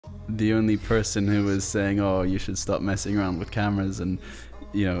the only person who was saying, "Oh, you should stop messing around with cameras and,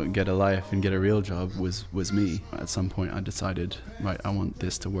 you know, get a life and get a real job," was me. At some point, I decided, right, I want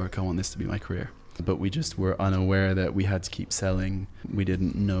this to work. I want this to be my career. But we just were unaware that we had to keep selling. We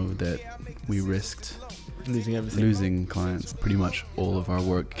didn't know that we risked Losing everything. losing clients. Pretty much all of our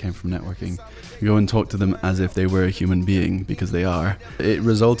work came from networking. We go and talk to them as if they were a human being, because they are. It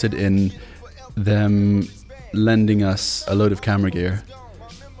resulted in them lending us a load of camera gear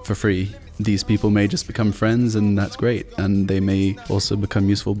for free. These people may just become friends, and that's great. And they may also become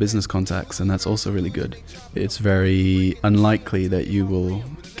useful business contacts, and that's also really good. It's very unlikely that you will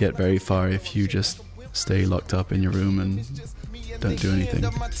get very far if you just stay locked up in your room and don't do anything.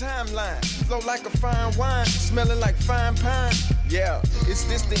 Of my timeline, flow like a fine wine, smelling like fine pine. Yeah, is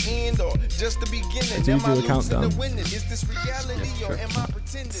this the end or just the beginning? Do you do a countdown? Is this reality or am I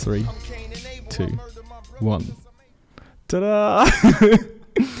pretending? 3, 2, 1. Ta-da!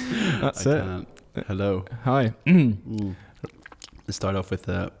 That's it. Hello. Hi. Let's start off with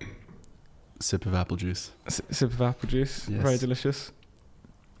a sip of apple juice. Sip of apple juice. Yes. Very delicious.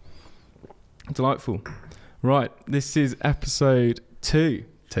 Delightful. Right, this is episode 2.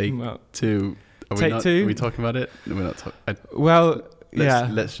 Take Well, 2. Take 2? Are we talking about it? No, we're not talking. Well, yeah.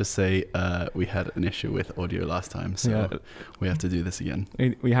 Let's just say we had an issue with audio last time, so Yeah. we have to do this again.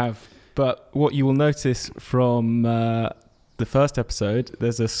 We have. But what you will notice from the first episode,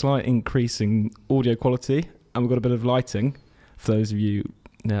 there's a slight increase in audio quality, and we've got a bit of lighting for those of you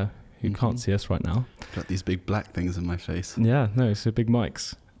who can't see us right now. Got these big black things in my face. Yeah, no, so big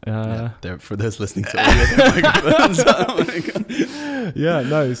mics. They're for those listening to audio, they're microphones. Oh my God. Yeah,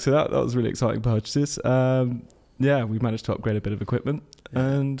 no, so that was really exciting purchases. Yeah, we managed to upgrade a bit of equipment,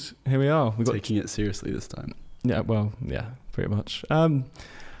 and here we are. We've got Taking it seriously this time. Yeah, well, yeah, pretty much. My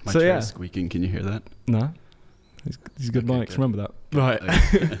So, chair yeah. is squeaking. Can you hear that? No, these are good Okay, mics. good. Remember that, right?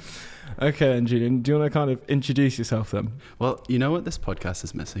 Okay. Okay, then, Julian, do you want to kind of introduce yourself then? Well, you know what this podcast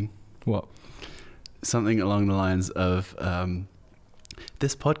is missing? What? Something along the lines of,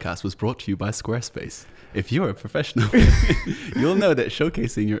 this podcast was brought to you by Squarespace. If you're a professional, you'll know that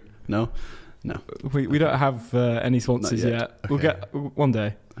showcasing your... No? We don't have any sponsors Not yet. yet. We'll Okay. get one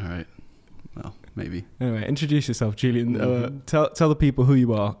day. All right. Well, maybe. Anyway, introduce yourself, Julian. Mhm. Tell the people who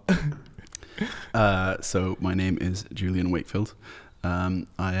you are. So my name is Julian Wakefield. I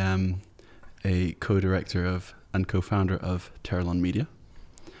am a co-director of and co-founder of Teralon Media.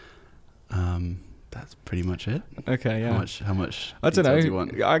 That's pretty much it. Okay, yeah. How much I don't detail know. do you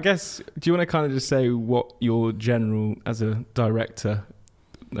want? I guess, do you want to kind of just say what your general, as a director,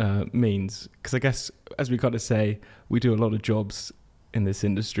 means? Because I guess, as we kind of say, we do a lot of jobs in this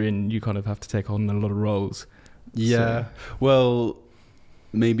industry, and you kind of have to take on a lot of roles. Yeah. Well,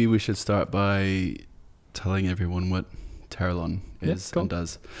 maybe we should start by telling everyone what Teralon is go on. and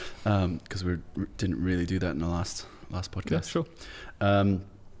does, because we didn't really do that in the last podcast. Yeah, sure.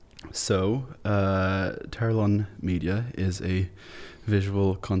 So, Teralon Media is a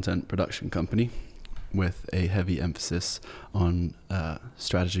visual content production company with a heavy emphasis on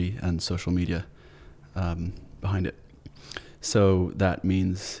strategy and social media behind it. So that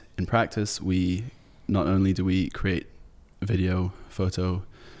means, in practice, we not only do we create video, photo,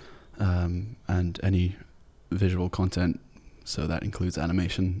 and any visual content, so that includes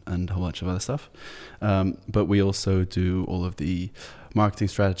animation and a whole bunch of other stuff, but we also do all of the marketing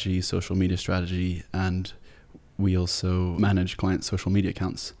strategy, social media strategy, and we also manage client social media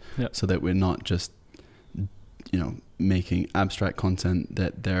accounts. Yep. So that we're not just, making abstract content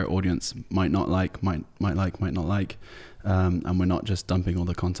that their audience might not like, might not like, and we're not just dumping all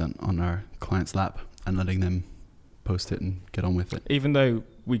the content on our client's lap and letting them post it and get on with it. Even though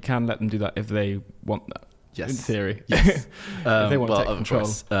we can let them do that if they want that. Yes. In theory. Yes. If they want to take of control.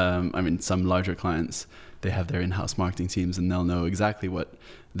 course. Some larger clients, they have their in-house marketing teams, and they'll know exactly what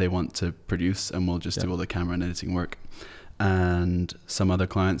they want to produce, and we'll just do all the camera and editing work. And some other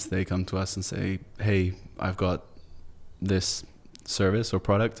clients, they come to us and say, hey, I've got this service or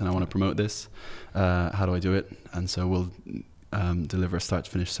product and I want to promote this. How do I do it? And so we'll deliver a start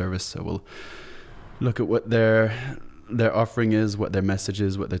to finish service. So we'll look at what their offering is, what their message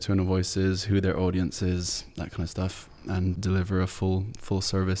is, what their tone of voice is, who their audience is, that kind of stuff, and deliver a full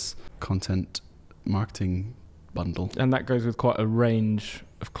service content marketing bundle. And that goes with quite a range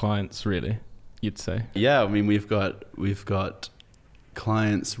of clients, really, you'd say. Yeah, I mean, we've got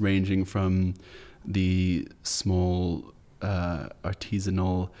clients ranging from the small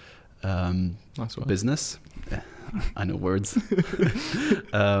artisanal That's right. business. I know words.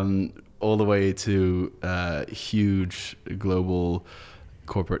 All the way to huge global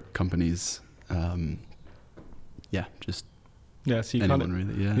corporate companies. Just Yeah, so you anyone kind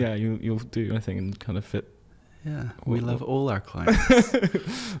of, really. Yeah. yeah, you'll do anything and kind of fit. Yeah, we Well, love all our clients,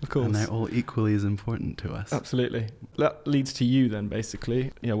 Of course. and they're all equally as important to us. Absolutely. That leads to you then,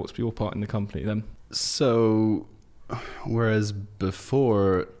 basically. Yeah, what's your part in the company then? So, whereas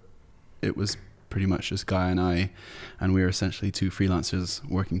before it was pretty much just Guy and I, and we were essentially two freelancers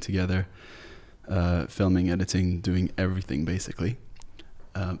working together, filming, editing, doing everything basically.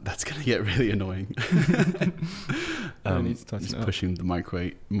 That's going to get really annoying. Just pushing the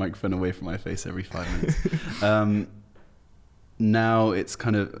microphone away from my face every 5 minutes. Now it's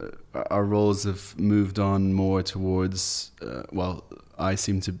kind of, our roles have moved on more towards, well, I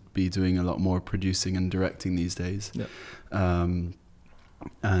seem to be doing a lot more producing and directing these days. Yeah.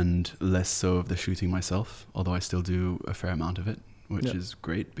 And less so of the shooting myself, although I still do a fair amount of it, which is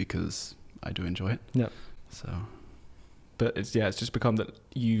great because I do enjoy it. Yeah. So, but it's just become that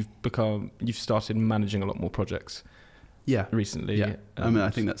you've started managing a lot more projects. Yeah. Recently. Yeah. I mean,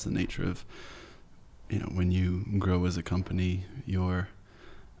 I think that's the nature of, when you grow as a company, you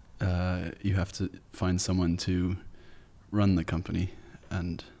have to find someone to run the company,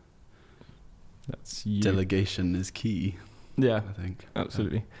 and that's you. Delegation is key. Yeah, I think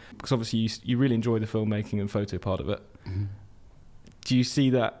absolutely. Because obviously you really enjoy the filmmaking and photo part of it. Mm-hmm. Do you see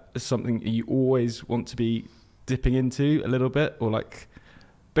that as something you always want to be dipping into a little bit, or like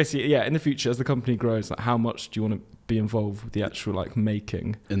basically, in the future as the company grows, like how much do you want to be involved with the actual like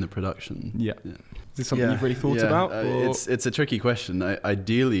making in the production? Yeah. Is this something you've really thought about? It's a tricky question.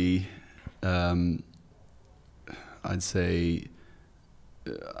 Ideally, I'd say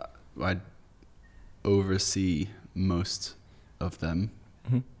I'd oversee most of them,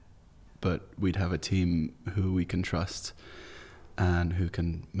 mm-hmm. but we'd have a team who we can trust and who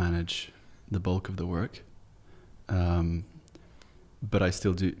can manage the bulk of the work. But I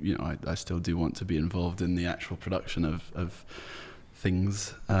still do, I still do want to be involved in the actual production of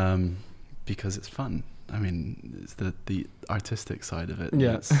things, because it's fun. I mean, it's the artistic side of it.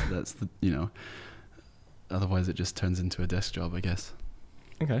 Yeah. That's the, otherwise it just turns into a desk job, I guess.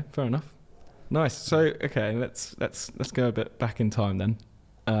 Okay, fair enough. Nice. So, okay, let's go a bit back in time then.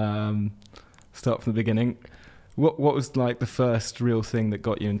 Start from the beginning. What was like the first real thing that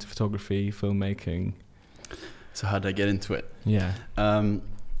got you into photography, filmmaking? So how did I get into it? Yeah.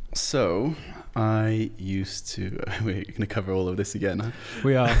 So I used to. We're going to cover all of this again. Huh?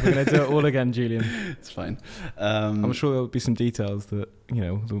 We are. We're going to do it all again, Julian. It's fine. I'm sure there'll be some details that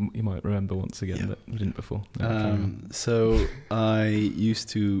you might remember once again that we didn't before. So I used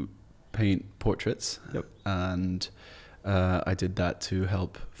to paint portraits. Yep. And I did that to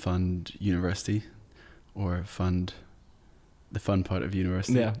help fund university, or fund the fun part of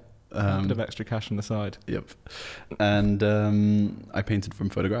university. Yeah. A bit of extra cash on the side. Yep. And I painted from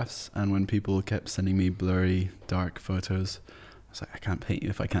photographs, and when people kept sending me blurry, dark photos, I was like, I can't paint you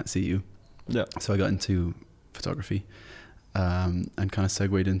if I can't see you. Yeah. So I got into photography, and kind of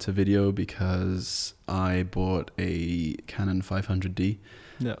segued into video because I bought a Canon 500D,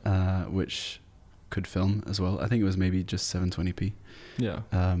 which could film as well. I think it was maybe just 720p. Yeah.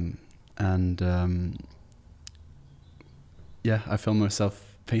 I filmed myself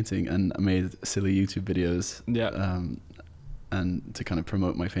painting, and I made silly YouTube videos. Yeah. And to kind of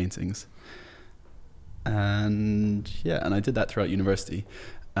promote my paintings. And I did that throughout university.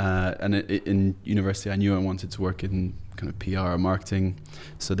 And in university, I knew I wanted to work in kind of PR or marketing.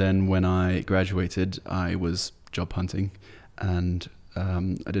 So then when I graduated, I was job hunting, and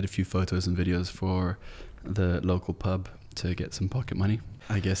I did a few photos and videos for the local pub to get some pocket money.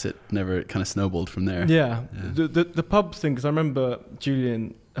 I guess it never kind of snowballed from there. Yeah. The pub thing, because I remember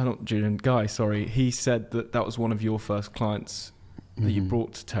Guy, he said that was one of your first clients that you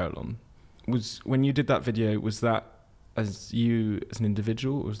brought to Teralon. Was when you did that video, was that as you as an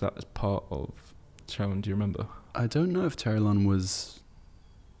individual, or was that as part of Teralon? Do you remember? I don't know if Teralon was.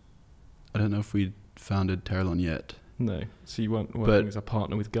 I don't know if we'd founded Teralon yet. No. So you weren't working as a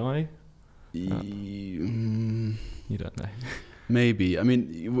partner with Guy? You don't know. Maybe. I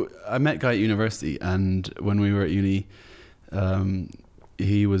mean, I met Guy at university, and when we were at uni,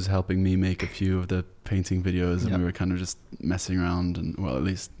 he was helping me make a few of the painting videos, and we were kind of just messing around, and well, at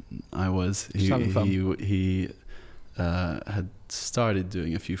least I was. He had started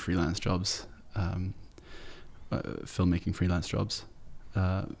doing a few freelance jobs, filmmaking freelance jobs,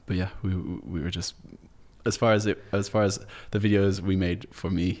 but yeah, we were just, as far as the videos we made for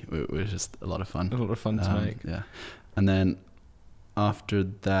me, it was just a lot of fun. A lot of fun to make. Yeah, and then after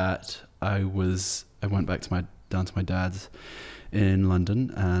that, I went back down to my dad's in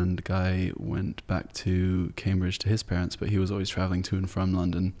London, and the guy went back to Cambridge to his parents, but he was always traveling to and from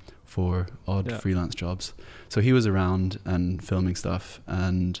London for odd freelance jobs. So he was around and filming stuff,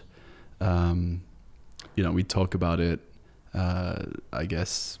 and we'd talk about it. I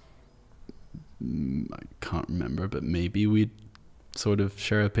guess I can't remember, but maybe we'd sort of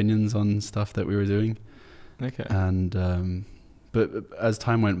share opinions on stuff that we were doing. Okay. And but as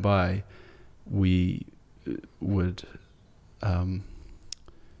time went by, we would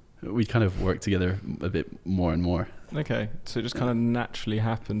we kind of work together a bit more and more. Okay, so it just kind of naturally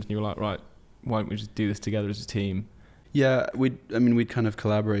happened, and you were like, right, why don't we just do this together as a team? Yeah, we'd kind of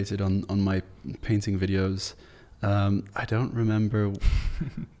collaborated on my painting videos. I don't remember.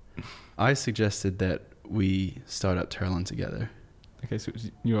 I suggested that we start up Teralon together. Okay, so it was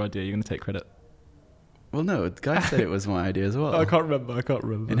your idea. You're going to take credit. Well, no, the guy said it was my idea as well. I can't remember.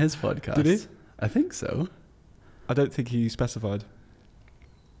 In his podcast. Did he? I think so. I don't think he specified.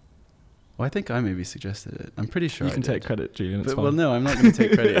 Well, I think I maybe suggested it. I'm pretty sure you can take credit, Julian. It's fine. Well, no, I'm not going to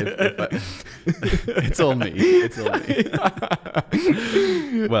take credit. It's all me. It's all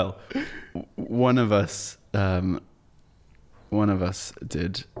me. Well, one of us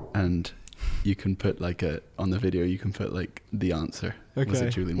did, and you can put on the video. You can put the answer. Okay. Was it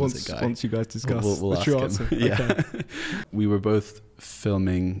Julian? Was it Guy? Once you guys discuss, we'll ask him. Answer. Yeah. Okay. We were both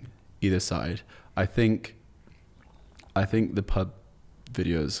filming either side. I think the pub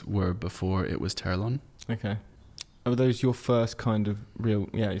videos were before it was Teralon. Okay. Were those your first kind of real?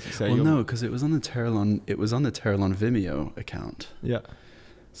 Yeah, you say. Well, no, because it was on the Teralon. It was on the Teralon Vimeo account. Yeah.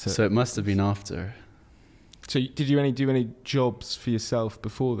 So it must have been after. So did you do any jobs for yourself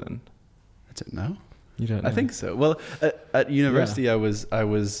before then? I don't know. You don't know? I think so. Well, at university, I was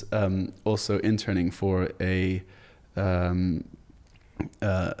also interning for a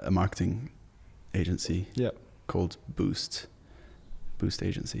marketing agency. Yeah. Called Boost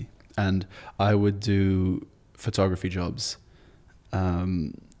Agency, and I would do photography jobs,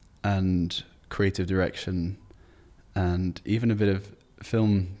 and creative direction, and even a bit of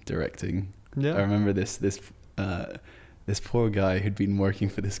film directing. Yeah. I remember this poor guy who'd been working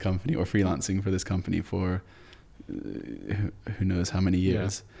for this company or freelancing for this company for who knows how many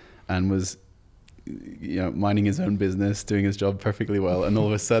years, and was minding his own business, doing his job perfectly well, and all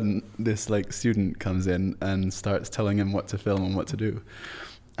of a sudden this student comes in and starts telling him what to film and what to do,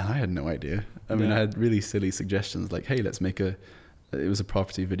 and I had no idea. I mean, I had really silly suggestions like, hey, let's make it was a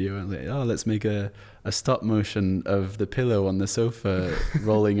property video, and let's make a stop motion of the pillow on the sofa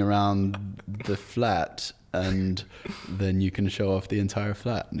rolling around the flat, and then you can show off the entire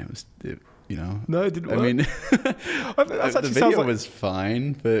flat. And no, it didn't work. I mean, the video was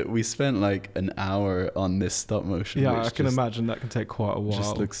fine, but we spent an hour on this stop motion. Yeah, I can imagine that can take quite a while.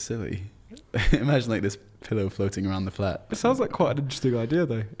 Just looks silly. Imagine this pillow floating around the flat. It sounds like quite an interesting idea,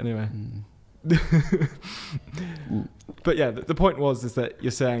 though. Anyway. But yeah, the point is that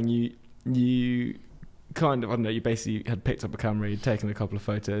you're saying you kind of, I don't know, you basically had picked up a camera, you'd taken a couple of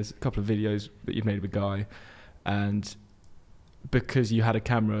photos, a couple of videos that you'd made with a guy, and because you had a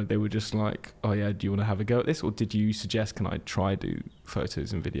camera, they were just like, oh yeah, do you want to have a go at this? Or did you suggest, can I try do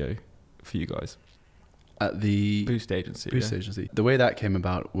photos and video for you guys? At the Boost Agency. Agency. The way that came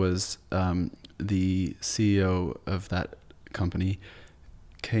about was the CEO of that company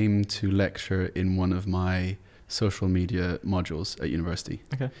came to lecture in one of my social media modules at university.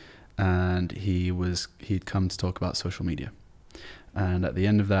 Okay. And he'd come to talk about social media. And at the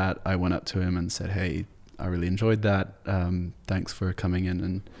end of that, I went up to him and said, hey, I really enjoyed that. Thanks for coming in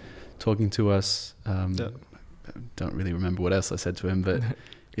and talking to us. Don't really remember what else I said to him, but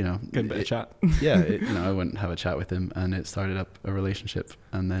good bit of chat. Yeah, I went and have a chat with him, and it started up a relationship,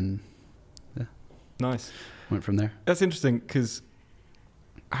 and then nice, went from there. That's interesting, because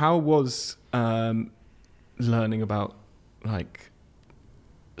how was learning about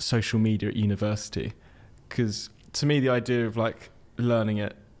social media at university? Because to me, the idea of learning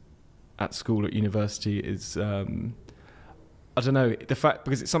it at school, at university is I don't know, the fact,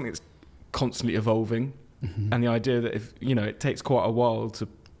 because it's something that's constantly evolving, and the idea that if it takes quite a while to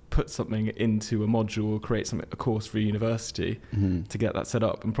put something into a module or create a course for a university to get that set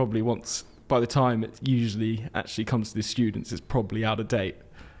up, and probably by the time it usually actually comes to the students, it's probably out of date.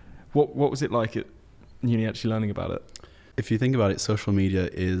 What was it like at uni actually learning about it? If you think about it, social media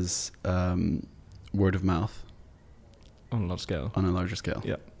is word of mouth. On a large scale. On a larger scale.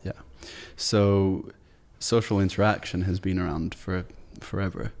 Yeah. Yeah. So social interaction has been around for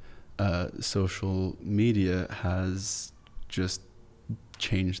forever. Social media has just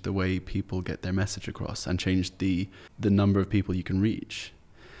changed the way people get their message across, and changed the number of people you can reach.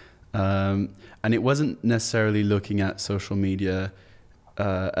 And it wasn't necessarily looking at social media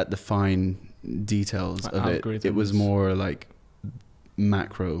at the fine details Like of it. It was more like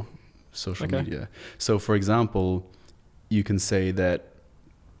macro social media. So for example, you can say that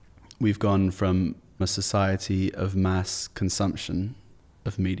we've gone from a society of mass consumption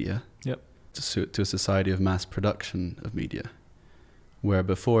of media to a society of mass production of media, where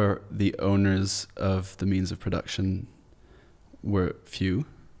before the owners of the means of production were few,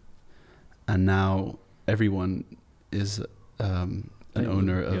 and now everyone is an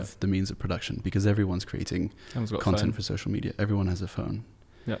owner of the means of production, because everyone's creating content for social media. Everyone has a phone.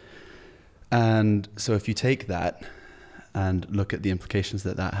 And so if you take that and look at the implications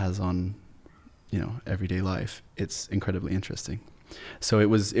that that has on, everyday life, it's incredibly interesting. So it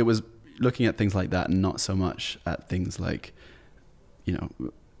was looking at things like that, and not so much at things like,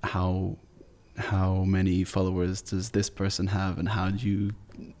 how many followers does this person have, and how do you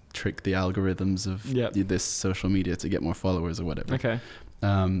trick the algorithms of this social media to get more followers or whatever.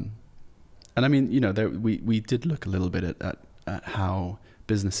 And I mean, we did look a little bit at how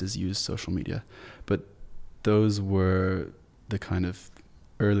businesses use social media, but those were the kind of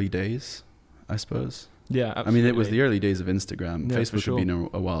early days, I suppose. Yeah, absolutely. I mean, it was the early days of Instagram. Facebook had been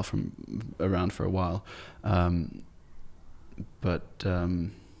around for a while. I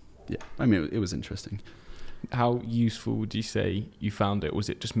mean, it was interesting. How useful would you say you found it? Was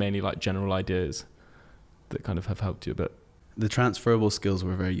it just mainly like general ideas that kind of have helped you a bit? The transferable skills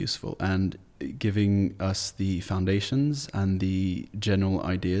were very useful, and giving us the foundations and the general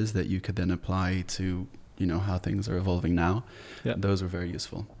ideas that you could then apply to, how things are evolving now. Those were very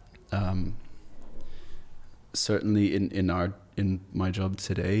useful. Certainly in my job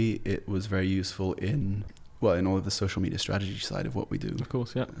today, it was very useful in all of the social media strategy side of what we do. Of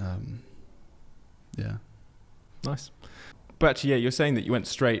course, yeah. Nice. But actually, you're saying that you went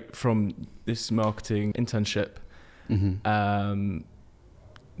straight from this marketing internship,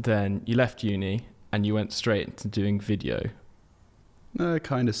 then you left uni and you went straight into doing video.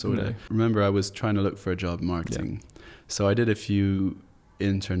 Kind of, sort of. Remember, I was trying to look for a job in marketing. So I did a few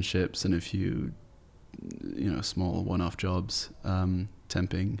internships and a few, small one-off jobs,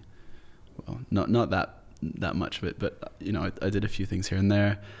 temping. Well, not that much of it, but, I did a few things here and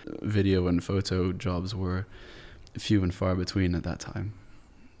there. Video and photo jobs were few and far between at that time.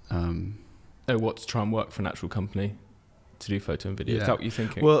 What, to try and work for an actual company to do photo and video? Is that what you're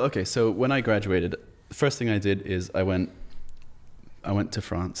thinking? Well, okay, so when I graduated, the first thing I did is I went to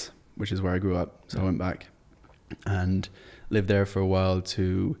France, which is where I grew up. So I went back and lived there for a while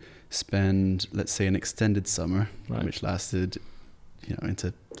to spend, let's say, an extended summer, which lasted,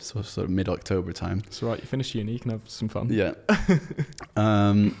 into sort of mid-October time. It's all right, you finished uni, you can have some fun. Yeah.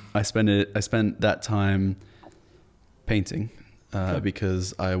 I spent that time painting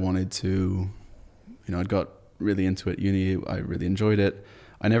because I wanted to, I'd got really into it at uni. I really enjoyed it.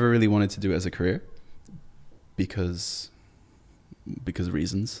 I never really wanted to do it as a career because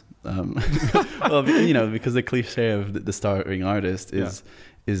reasons. Well, because the cliche of the starving artist is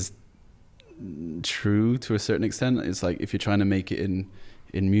true to a certain extent. It's like if you're trying to make it in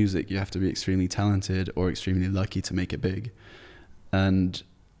music, you have to be extremely talented or extremely lucky to make it big. And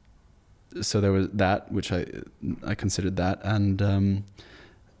so there was that, which I considered that, and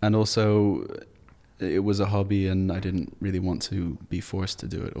also it was a hobby, and I didn't really want to be forced to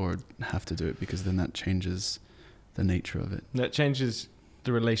do it or have to do it, because then that changes the nature of it. That changes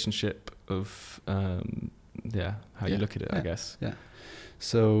the relationship of how you look at it, I guess. Yeah.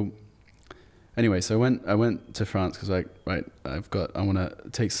 So anyway, so I went to France because I want to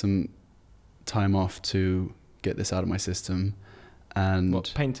take some time off to get this out of my system. And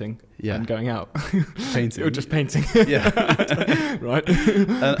what, painting? Yeah. And going out? Painting. Or just painting? Yeah. Right.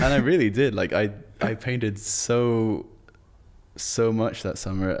 And I really did. Like I painted so much that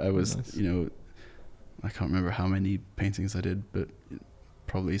summer. I was, nice. I can't remember how many paintings I did, but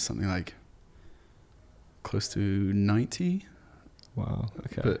probably something like close to 90. Wow.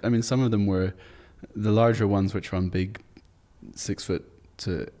 Okay. But I mean, some of them were the larger ones, which were on big 6 foot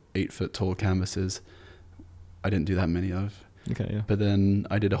to 8 foot tall canvases. I didn't do that many of. Okay. Yeah. But then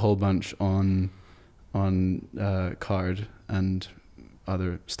I did a whole bunch on card and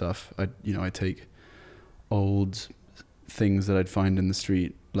other stuff. I take old things that I'd find in the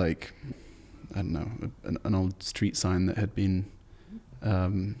street, like, I don't know, an old street sign that had been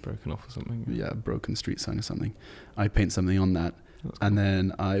broken off or something. Yeah, broken street sign or something. I paint something on that. That's cool. And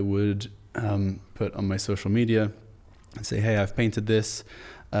then I would put on my social media and say, hey, I've painted this.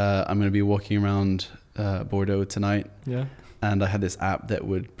 I'm going to be walking around Bordeaux tonight. Yeah. And I had this app that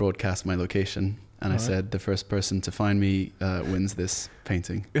would broadcast my location. and I said the first person to find me wins this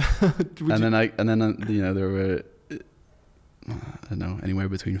painting. and then you know, there were I don't know, anywhere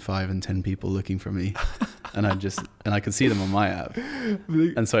between 5 and 10 people looking for me, and I could see them on my app,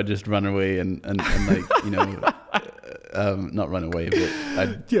 and so I'd just run away and like, you know, not run away, but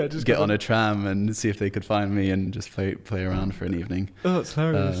I'd just get on a tram and see if they could find me and just play around for an evening. Oh, that's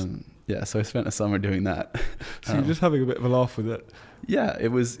hilarious. Yeah, so I spent a summer doing that. So you're just having a bit of a laugh with it. Yeah, it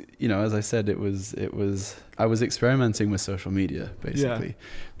was, you know, as I said, I was experimenting with social media basically,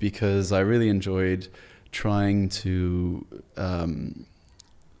 because I really enjoyed trying to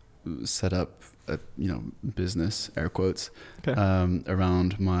set up a, you know, business, air quotes,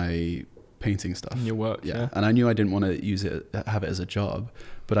 around my painting stuff. Your work, yeah. And I knew I didn't want to have it as a job,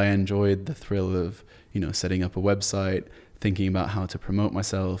 but I enjoyed the thrill of, you know, setting up a website, thinking about how to promote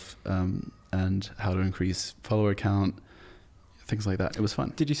myself, and how to increase follower count, things like that. It was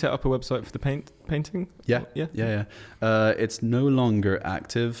fun. Did you set up a website for the painting? Yeah. It's no longer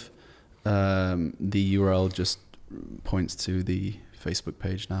active. The URL just points to the Facebook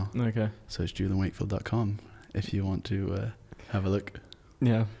page now. Okay. So it's julianwakefield.com if you want to have a look.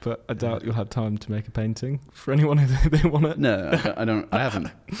 Yeah, but I doubt you'll have time to make a painting for anyone who they want it. No, I don't. I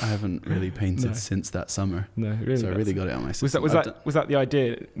haven't really painted since that summer. No, really. So I really got it out of my system. Was that the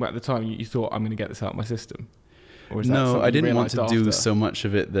idea at the time? You thought, I'm going to get this out of my system? Or was no, I didn't want to do so much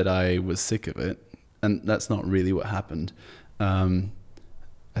of it that I was sick of it, and that's not really what happened.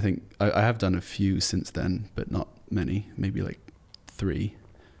 I think I have done a few since then, but not many. Maybe like 3,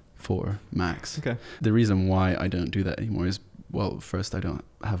 4 max. Okay. The reason why I don't do that anymore is, well, first, I don't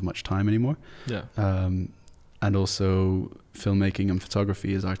have much time anymore. Yeah. And also, filmmaking and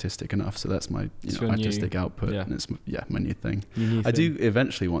photography is artistic enough, so that's my artistic output, and it's my new thing. I do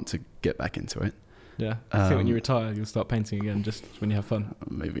eventually want to get back into it. Yeah. I think when you retire, you'll start painting again, just when you have fun.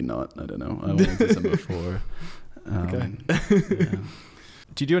 Maybe not. I don't know. I wanted to do some before. Okay.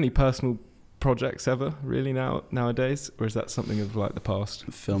 Do you do any personal projects ever, really, nowadays, or is that something of like the past?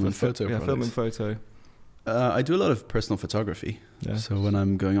 Film and photo. Yeah, film and photo. I do a lot of personal photography. Yeah. So when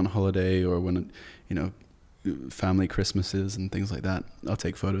I'm going on holiday or when, you know, family Christmases and things like that, I'll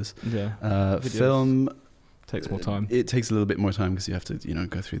take photos. Yeah. Film takes more time. It takes a little bit more time because you have to, you know,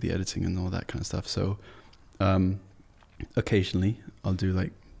 go through the editing and all that kind of stuff. So occasionally I'll do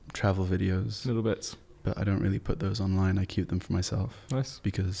like travel videos. Little bits. But I don't really put those online. I keep them for myself. Nice.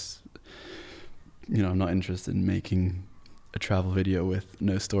 Because, you know, I'm not interested in making a travel video with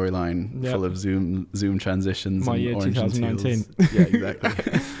no storyline, full of zoom transitions. My year 2019. Yeah,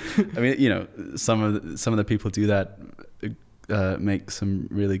 exactly. I mean, you know, some of the people do that, make some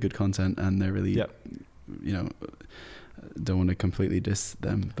really good content, and they're really, you know, don't want to completely diss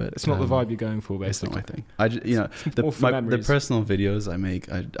them, but it's not the vibe you're going for. Basically, it's not my thing. You know, the personal videos I make,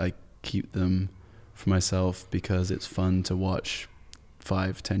 I keep them for myself because it's fun to watch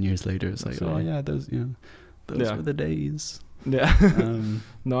 5-10 years later. It's like, oh yeah, those were the days. Yeah.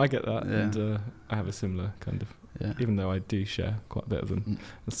 No, I get that. Yeah. And I have a similar kind of, even though I do share quite a bit of them,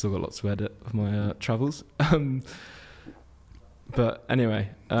 I've still got lots to edit of my travels. But anyway.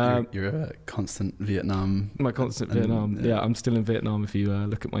 You're a constant Vietnam. My constant Vietnam. Yeah, I'm still in Vietnam if you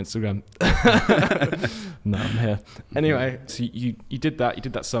look at my Instagram. No, I'm here. Anyway, so you did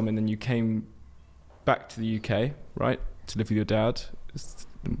that summer, and then you came back to the UK, right, to live with your dad?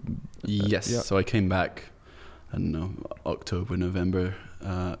 Yes. Yeah. So I came back, I don't know, October, November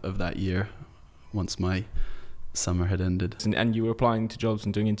of that year, once my summer had ended. And you were applying to jobs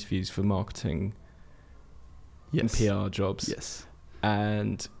and doing interviews for marketing and PR jobs. Yes.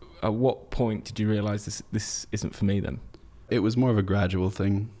 And at what point did you realise this isn't for me then? It was more of a gradual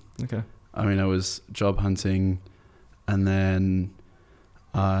thing. Okay. I mean, I was job hunting, and then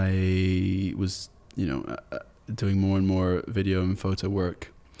I was, you know, doing more and more video and photo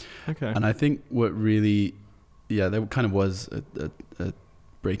work. Okay. And I think what really, there kind of was a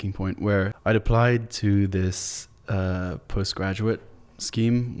breaking point where I'd applied to this postgraduate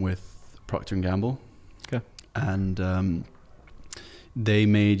scheme with Procter & Gamble. Okay. And they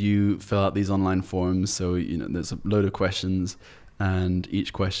made you fill out these online forms. So, you know, there's a load of questions, and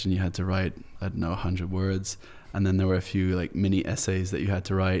each question you had to write, I don't know, 100 words. And then there were a few like mini essays that you had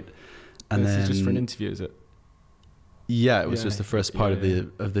to write. And this then is just for an interview, is it? Yeah, it was just the first part of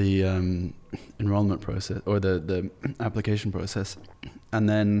the enrollment process, or the application process. And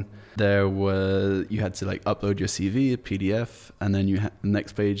then you had to like upload your CV, a PDF, and then the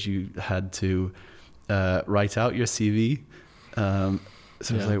next page you had to write out your CV. So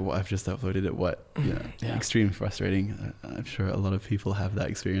I was like, well, I've just uploaded it. What? Extremely frustrating. I'm sure a lot of people have that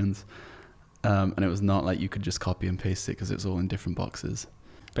experience. And it was not like you could just copy and paste it because it was all in different boxes.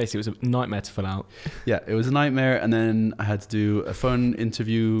 Basically, it was a nightmare to fill out. Yeah, it was a nightmare. And then I had to do a phone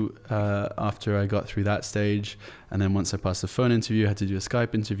interview after I got through that stage. And then once I passed the phone interview, I had to do a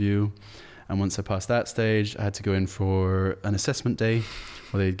Skype interview. And once I passed that stage, I had to go in for an assessment day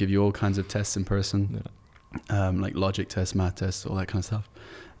where they'd give you all kinds of tests in person, like logic tests, math tests, all that kind of stuff.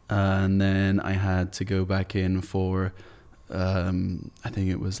 And then I had to go back in for, I think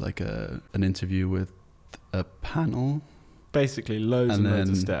it was like an interview with a panel. Basically, loads and loads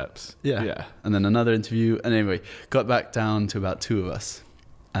of steps. Yeah. And then another interview. And anyway, got back down to about 2 of us.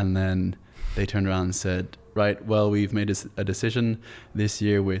 And then they turned around and said, right, well, we've made a decision. This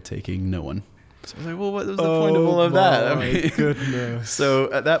year, we're taking no one. So I was like, well, what was the point of all of that? Oh, my goodness. So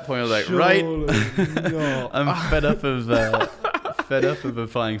at that point, I was like, I'm fed up of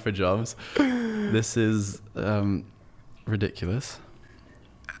applying for jobs. This is ridiculous.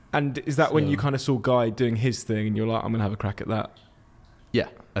 And is that when you kind of saw Guy doing his thing and you're like, I'm going to have a crack at that? Yeah,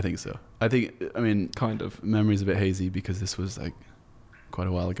 I think so. I mean, kind of. Memory's a bit hazy because this was like quite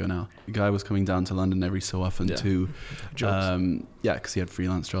a while ago now. The guy was coming down to London every so often to jobs. Because he had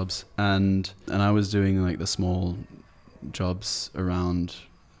freelance jobs. And I was doing like the small jobs around,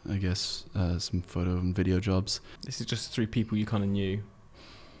 I guess, some photo and video jobs. This is just 3 people you kind of knew.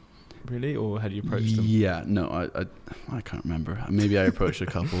 Really? Or had you approached them? Yeah, no, I can't remember. Maybe I approached a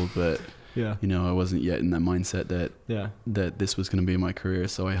couple, but I wasn't yet in that mindset that this was going to be my career.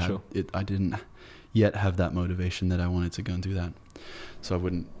 So I didn't yet have that motivation that I wanted to go and do that. So I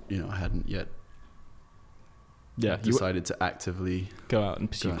hadn't yet decided to actively go out and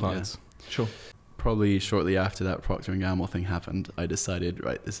pursue clients. Yeah. Sure. Probably shortly after that Procter & Gamble thing happened, I decided,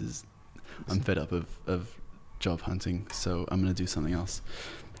 right, I'm fed up of job hunting, so I'm going to do something else.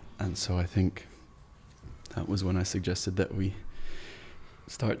 And so I think that was when I suggested that we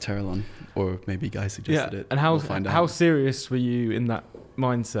start Teralon, or maybe Guy suggested it. And how serious were you in that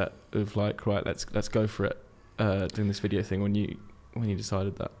mindset of like, right, let's go for it, doing this video thing when you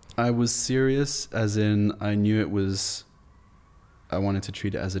decided that? I was serious, as in I knew I wanted to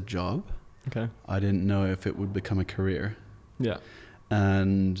treat it as a job. Okay. I didn't know if it would become a career. Yeah.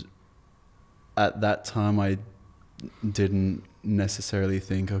 And at that time I didn't necessarily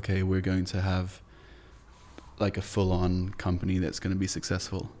think, okay, we're going to have like a full-on company that's going to be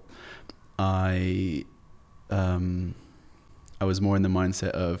successful. I was more in the mindset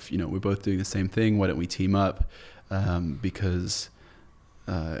of, we're both doing the same thing, why don't we team up, because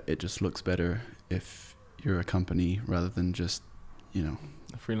it just looks better if you're a company rather than just a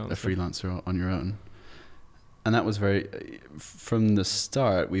freelancer on your own. And that was from the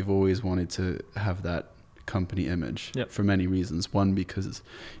start, we've always wanted to have that company image for many reasons. 1, because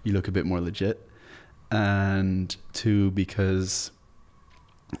you look a bit more legit, and 2, because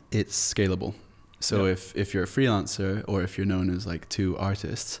it's scalable. So if you're a freelancer, or if you're known as like 2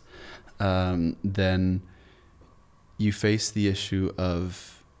 artists, then you face the issue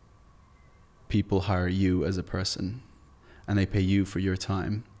of people hire you as a person and they pay you for your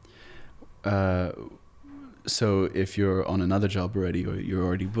time. So if you're on another job already, or you're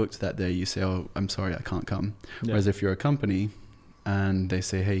already booked that day, you say, oh, I'm sorry, I can't come. Whereas if you're a company and they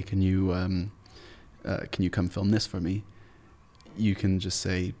say, hey, can you come film this for me? You can just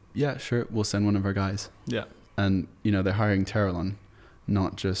say, yeah, sure, we'll send one of our guys. Yeah. And, they're hiring Teralon,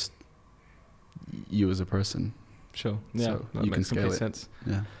 not just you as a person. Sure. Yeah. So that you makes can scale it. Sense.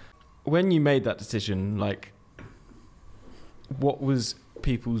 Yeah. When you made that decision, like, what was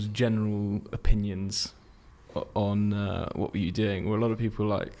people's general opinions on what were you doing? Were a lot of people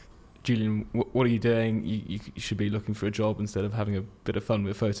like, Julian, what are you doing? You should be looking for a job instead of having a bit of fun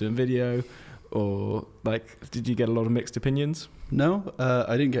with photo and video? Or like, did you get a lot of mixed opinions? No,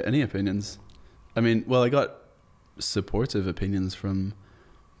 I didn't get any opinions. I mean, well, I got supportive opinions from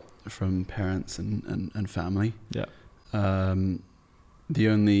parents and family. Yeah.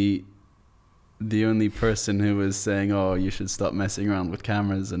 The only person who was saying, oh, you should stop messing around with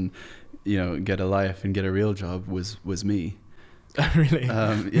cameras and get a life and get a real job was me. Really? Yeah.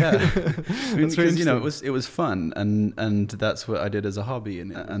 I mean, because it was fun, and that's what I did as a hobby,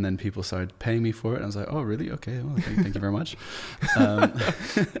 and then people started paying me for it, and I was like, oh, really? Okay, well, thank you very much.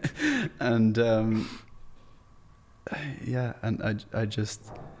 And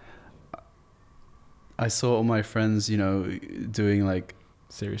I saw all my friends, doing like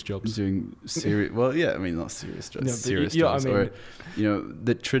serious jobs, well, yeah, I mean, not serious jobs, no, serious jobs, or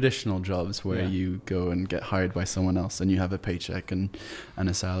the traditional jobs where you go and get hired by someone else and you have a paycheck and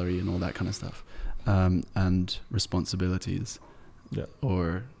a salary and all that kind of stuff, and responsibilities,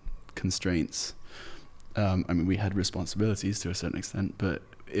 or constraints. I mean, we had responsibilities to a certain extent, but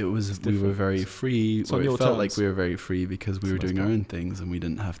we were very free, or it felt like we were very free because we were doing our own things and we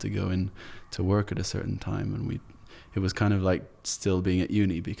didn't have to go in to work at a certain time, and it was kind of like still being at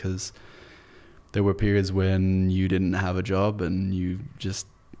uni, because there were periods when you didn't have a job and you just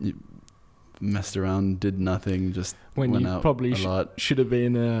messed around, did nothing, just when went you out probably a lot. should have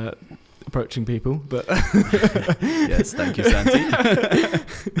been approaching people, but yes, thank you, Santi.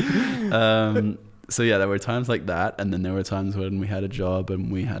 So yeah, there were times like that, and then there were times when we had a job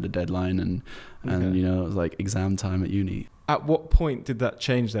and we had a deadline, and you know, it was like exam time at uni. At what point did that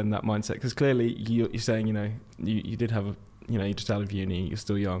change then, that mindset? Because clearly you're saying, you know, you did have you're just out of uni, you're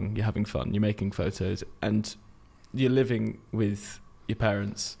still young, you're having fun, you're making photos, and you're living with your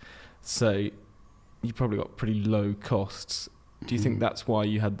parents, so you probably got pretty low costs. Do you think that's why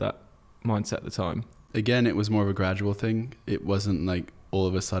you had that mindset at the time? Again, it was more of a gradual thing. It wasn't like all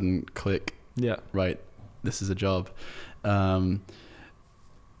of a sudden click. Yeah. Right. This is a job. I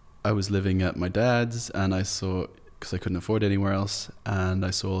was living at my dad's, and I saw, because I couldn't afford anywhere else, and I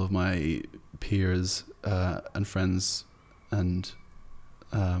saw all of my peers and friends and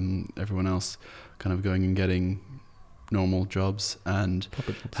everyone else kind of going and getting normal jobs and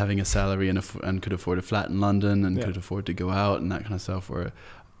having a salary and could afford a flat in London and could afford to go out and that kind of stuff, where,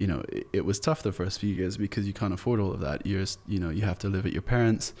 you know, it was tough the first few years because you can't afford all of that. You have to live at your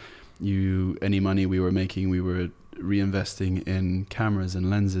parents'. Any money we were making, we were reinvesting in cameras and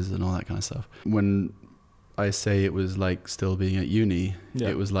lenses and all that kind of stuff. When I say it was like still being at uni,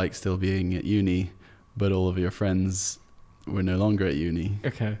 it was like still being at uni, but all of your friends were no longer at uni.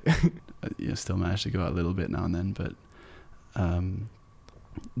 Okay. You still managed to go out a little bit now and then, but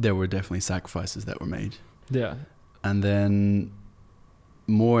there were definitely sacrifices that were made. Yeah. And then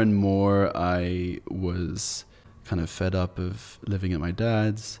more and more I was kind of fed up of living at my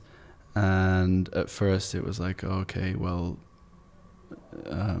dad's. And at first it was like, okay, well,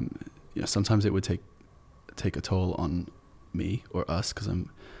 sometimes it would take a toll on me or us, because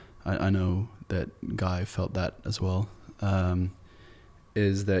I know that Guy felt that as well.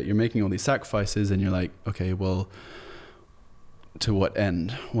 Is that you're making all these sacrifices and you're like, okay, well, to what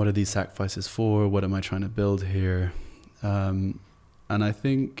end? What are these sacrifices for? What am I trying to build here? And I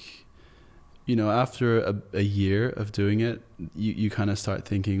think, you know, after a year of doing it, you kind of start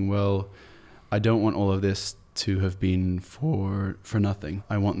thinking, well, I don't want all of this to have been for nothing.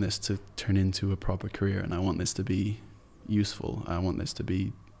 I want this to turn into a proper career, and I want this to be useful. I want this to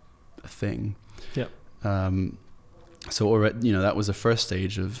be a thing. Yeah. So already, you know, that was the first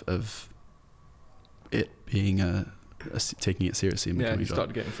stage of it being taking it seriously. Yeah, you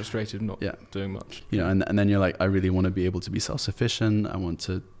started getting frustrated, not doing much. You know, and then you're like, I really want to be able to be self-sufficient. I want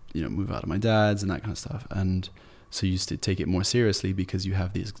to, you know, move out of my dad's and that kind of stuff. And so you used to take it more seriously because you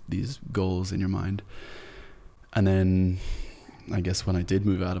have these goals in your mind. And then I guess when I did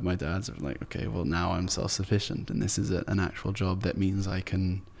move out of my dad's, I was like, okay, well, now I'm self-sufficient, and this is an actual job that means I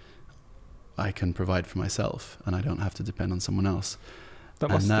can provide for myself and I don't have to depend on someone else. That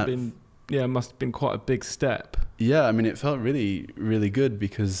must have been quite a big step. Yeah, I mean, it felt really, really good,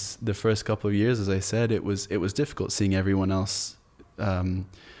 because the first couple of years, as I said, it was difficult seeing everyone else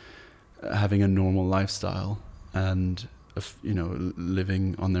having a normal lifestyle and, you know,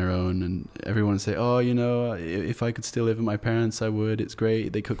 living on their own, and everyone would say, oh, you know, if I could still live with my parents, I would. It's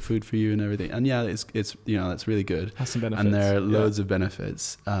great. They cook food for you and everything. And yeah, it's you know, that's really good. Has some benefits. And there are loads of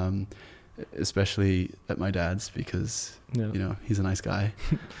benefits, especially at my dad's, because you know, he's a nice guy.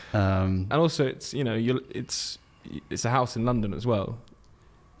 And also, it's, you know, it's a house in London as well.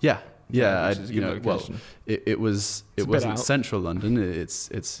 Yeah. Yeah, it wasn't central London.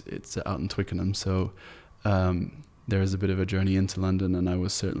 It's out in Twickenham, so there is a bit of a journey into London, and I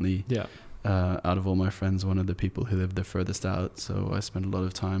was certainly out of all my friends one of the people who lived the furthest out. So I spent a lot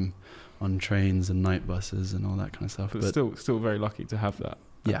of time on trains and night buses and all that kind of stuff. But still very lucky to have that.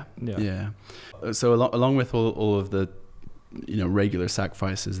 Yeah. So along with all of the, you know, regular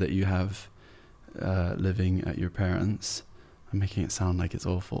sacrifices that you have living at your parents'. I'm making it sound like it's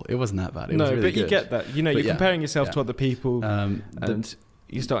awful. It wasn't that bad. It was really but you good. get that. You know, you're comparing yourself to other people, and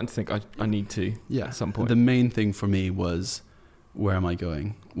you're starting to think, I need to at some point. The main thing for me was, where am I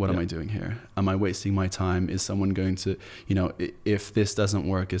going? What am I doing here? Am I wasting my time? Is someone going to, you know, if this doesn't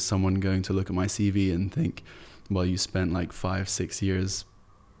work, is someone going to look at my CV and think, well, you spent like 5-6 years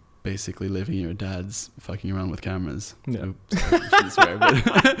basically living your dad's, fucking around with cameras. Yeah. Sorry, I shouldn't swear, but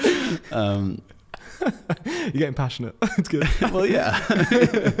you're getting passionate. It's good. Well, yeah.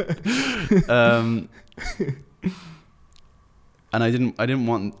 And I didn't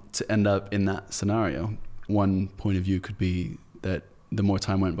want to end up in that scenario. One point of view could be that the more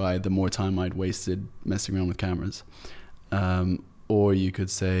time went by, the more time I'd wasted messing around with cameras. Or you could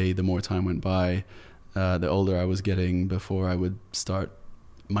say the more time went by, the older I was getting before I would start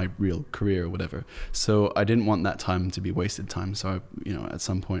my real career or whatever. So I didn't want that time to be wasted time. So, at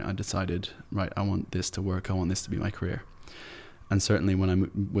some point I decided, right, I want this to work. I want this to be my career. And certainly when I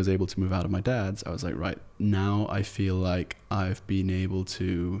was able to move out of my dad's, I was like, right, now I feel like I've been able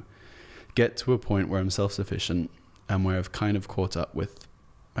to get to a point where I'm self-sufficient and where I've kind of caught up with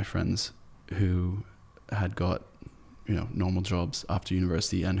my friends who had got, normal jobs after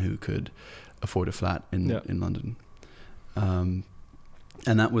university and who could afford a flat in London. And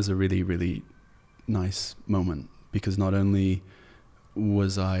that was a really, really nice moment, because not only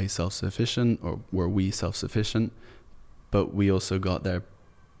was I self-sufficient, or were we self-sufficient, but we also got there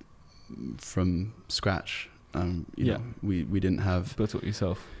from scratch. We didn't have... Built it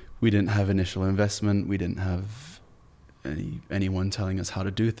yourself. We didn't have initial investment. We didn't have anyone telling us how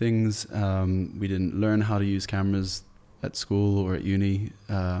to do things. We didn't learn how to use cameras at school or at uni.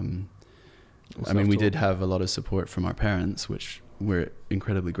 We did have a lot of support from our parents, which we're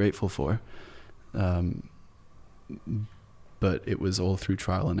incredibly grateful for. But it was all through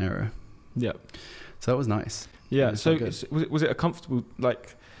trial and error. Yeah. So that was nice. Yeah. So was it a comfortable,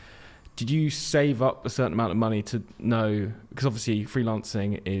 did you save up a certain amount of money to know, because obviously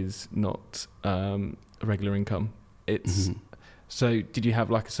freelancing is not a regular income. It's so did you have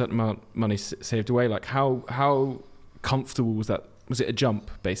a certain amount of money saved away? How comfortable was that? Was it a jump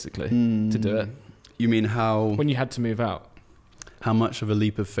basically to do it? You mean how, when you had to move out, how much of a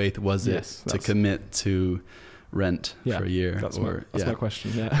leap of faith was it to commit to rent for a year? That's my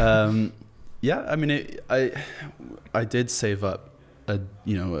question. Yeah. I did save up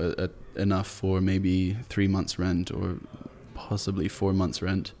enough for maybe 3 months rent, or possibly 4 months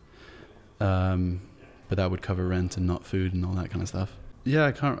rent. But that would cover rent and not food and all that kind of stuff.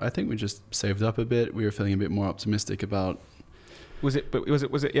 Yeah, I think we just saved up a bit. We were feeling a bit more optimistic about. Was it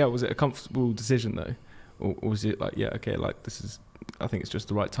a comfortable decision though? Or was it this is, I think it's just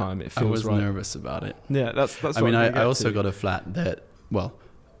the right time. It feels right. I was nervous about it. Yeah, that's I also got a flat that,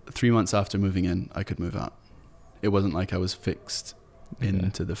 3 months after moving in, I could move out. It wasn't like I was fixed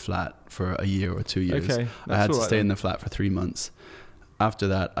into the flat for a year or 2 years. Okay, I had to stay in the flat for 3 months. After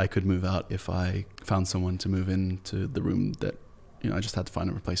that, I could move out if I found someone to move into the room that, I just had to find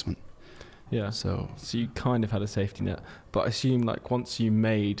a replacement. Yeah. So you kind of had a safety net. But I assume once you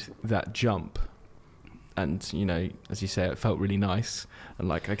made that jump, and as you say, it felt really nice,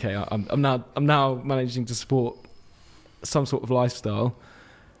 and okay, I'm now managing to support some sort of lifestyle.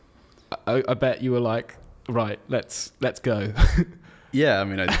 I bet you were right, let's go. Yeah,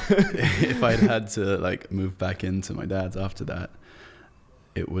 if I'd had to move back into my dad's after that,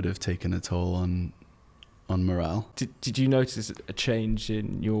 it would have taken a toll on morale. Did you notice a change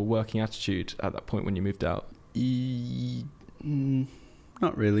in your working attitude at that point when you moved out?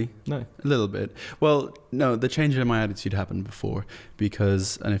 Not really. No. A little bit. Well, no, the change in my attitude happened before,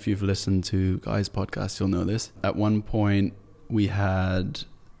 because, and if you've listened to Guy's podcast, you'll know this. At one point, we had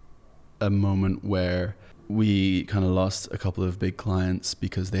a moment where we kind of lost a couple of big clients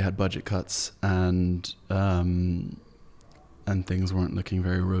because they had budget cuts, and things weren't looking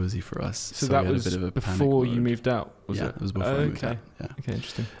very rosy for us. So that was before you moved out, was it? Yeah, it was before I moved out. Yeah. Okay,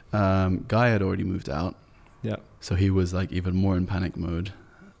 interesting. Guy had already moved out. Yeah. So he was even more in panic mode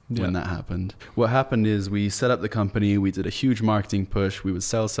when that happened. What happened is we set up the company, we did a huge marketing push, we would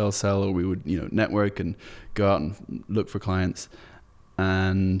sell, or we would, network and go out and look for clients.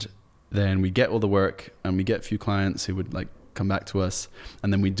 And then we get all the work, and we get a few clients who would come back to us,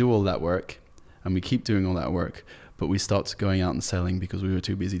 and then we do all that work, and we keep doing all that work, but we stopped going out and selling because we were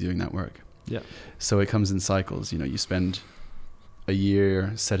too busy doing that work. Yeah. So it comes in cycles. You spend a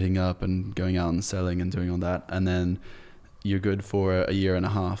year setting up and going out and selling and doing all that, and then you're good for a year and a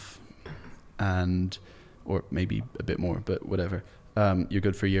half, or maybe a bit more, but whatever. You're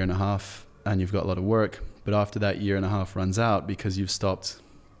good for a year and a half, and you've got a lot of work, but after that year and a half runs out, because you've stopped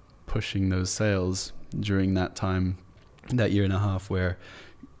pushing those sales during that time, that year and a half where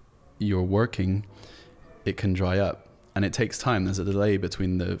you're working, it can dry up. And it takes time. There's a delay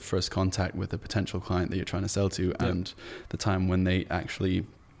between the first contact with a potential client that you're trying to sell to and the time when they actually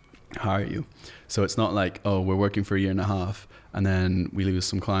hire you. So it's not we're working for a year and a half and then we lose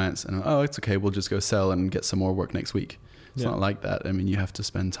some clients and it's okay, we'll just go sell and get some more work next week. It's not like that. You have to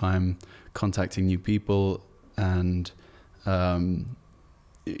spend time contacting new people and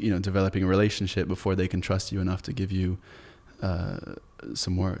developing a relationship before they can trust you enough to give you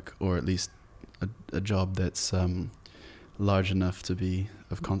some work, or at least a job that's large enough to be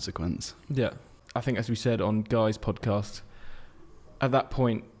of consequence. Yeah. I think, as we said on Guy's podcast, at that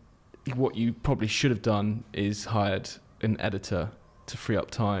point, what you probably should have done is hired an editor to free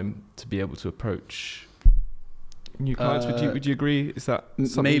up time to be able to approach new clients. Would you agree? Is that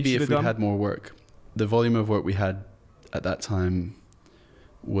something maybe if we done? had more work? The volume of work we had at that time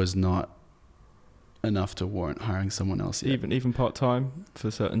was not enough to warrant hiring someone else yet. Even part-time for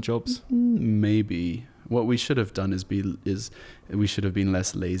certain jobs? Maybe. What we should have done is we should have been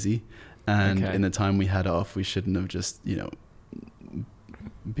less lazy, and in the time we had off, we shouldn't have just, you know,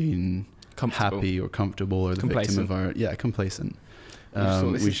 been happy or comfortable or the victim of our complacent.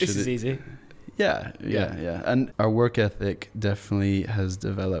 This is easy. Yeah. And our work ethic definitely has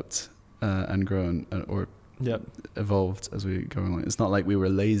developed and grown or evolved as we go along. It's not like we were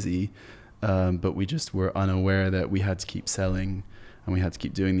lazy, but we just were unaware that we had to keep selling and we had to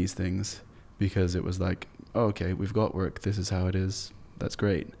keep doing these things because it was like, oh, okay, we've got work. This is how it is. That's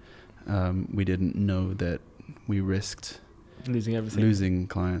great. We didn't know that we risked losing everything, losing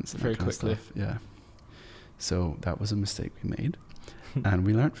clients very quickly. Yeah. So that was a mistake we made, and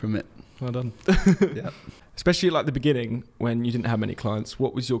we learned from it. Well done. Yeah. Especially like the beginning when you didn't have many clients,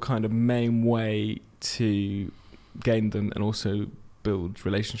 what was your kind of main way to gain them and also build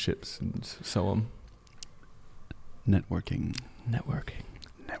relationships and so on? Networking.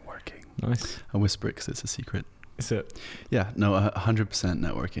 Nice. I whisper it because it's a secret. Is it? Yeah. No, 100%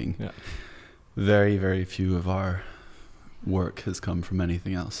 networking. Yeah. Very, very few of our work has come from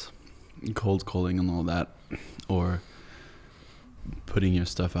anything else. Cold calling and all that, or putting your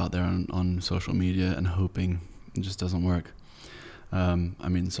stuff out there on social media and hoping it just doesn't work. I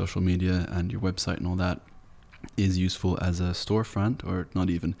mean, social media and your website and all that is useful as a storefront, or not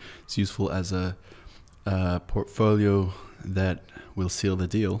even. It's useful as a portfolio that will seal the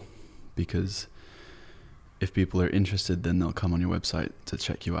deal, because if people are interested, then they'll come on your website to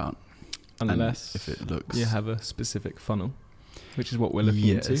check you out. Unless if it looks, you have a specific funnel, which is what we're looking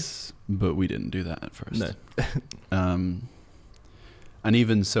into. Yes, but we didn't do that at first. No. And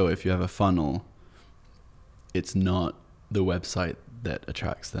even so, if you have a funnel, it's not the website that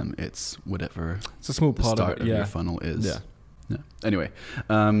attracts them. It's whatever it's a small the part start of it, your funnel is. Yeah. Anyway,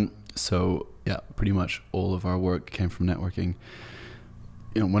 so yeah, pretty much all of our work came from networking.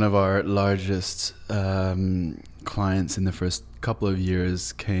 You know, one of our largest clients in the first couple of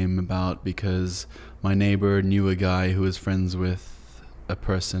years came about because my neighbor knew a guy who was friends with a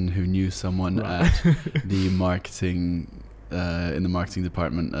person who knew someone at the marketing in the marketing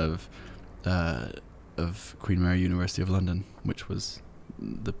department of Queen Mary University of London, which was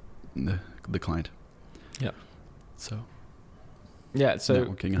the client. Yeah. So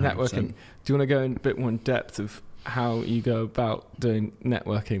networking. 100%. Do you want to go in a bit more in depth of how you go about doing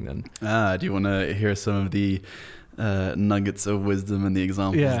networking then? Do you want to hear some of the nuggets of wisdom and the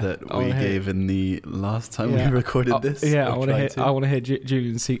examples that we gave in the last time we recorded this? Yeah, I want to hear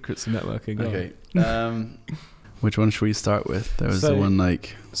Julian's secrets of networking. Okay. Which one should we start with? There was the one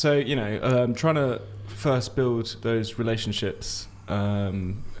like... So, you know, trying to first build those relationships. You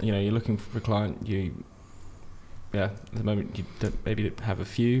know, you're looking for a client, at the moment you don't maybe have a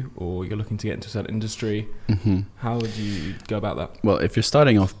few, or you're looking to get into a certain industry. Mm-hmm. How would you go about that? Well, if you're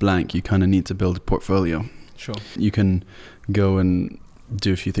starting off blank, you kind of need to build a portfolio. Sure. You can go and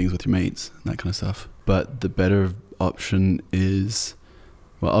do a few things with your mates, that kind of stuff. But the better option is,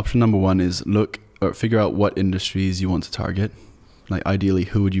 well, option number one is figure out what industries you want to target. Like ideally,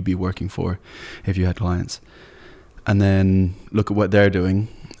 who would you be working for if you had clients? And then look at what they're doing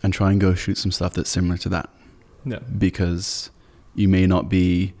and try and go shoot some stuff that's similar to that. Yeah. Because you may not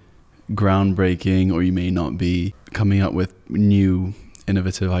be groundbreaking, or you may not be coming up with new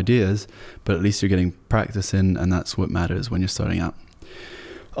innovative ideas, but at least you're getting practice in, and that's what matters when you're starting out.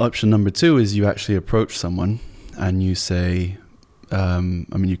 Option number two is you actually approach someone and you say, I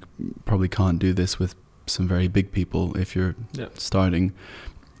mean, you probably can't do this with some very big people if you're starting,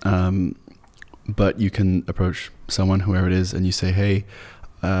 but you can approach someone, whoever it is, and you say, hey,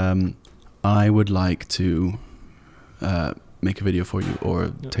 I would like to make a video for you,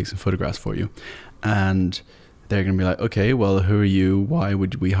 or take some photographs for you. And they're going to be like, okay, well, who are you? Why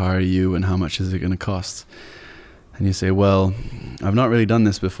would we hire you? And how much is it going to cost? And you say, well, I've not really done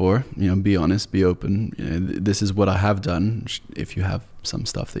this before. You know, be honest, be open. You know, this is what I have done. If you have some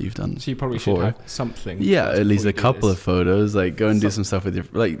stuff that you've done, so you probably before, should have something. Yeah, at least a couple of photos. Like, go and do some stuff with your,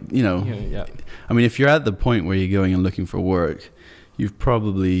 like, you know. Yeah. I mean, if you're at the point where you're going and looking for work, you've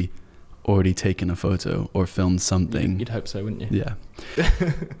probably already taken a photo or filmed something. You'd hope so, wouldn't you? Yeah.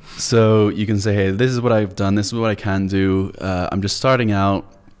 So you can say, hey, this is what I've done. This is what I can do. I'm just starting out,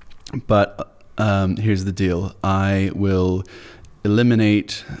 but here's the deal. I will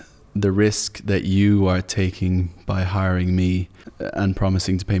eliminate the risk that you are taking by hiring me and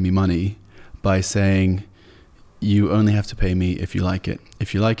promising to pay me money by saying, you only have to pay me if you like it.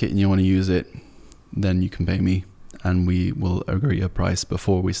 If you like it and you want to use it, then you can pay me, and we will agree a price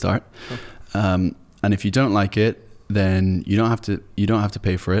before we start. And if you don't like it, then you don't have to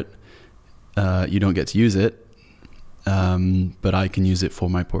pay for it. You don't get to use it, but I can use it for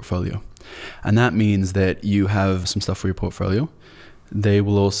my portfolio. And that means that you have some stuff for your portfolio. They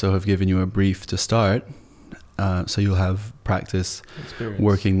will also have given you a brief to start, so you'll have practice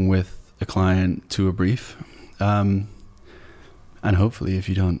working with a client to a brief. And hopefully, if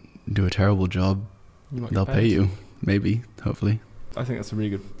you don't do a terrible job, they'll pay you. Maybe, hopefully. I think that's a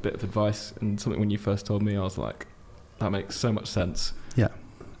really good bit of advice, and something when you first told me, I was like, that makes so much sense. Yeah.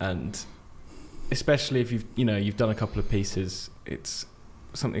 And especially if you've done a couple of pieces, it's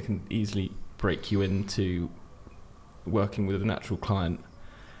something that can easily break you into working with an actual client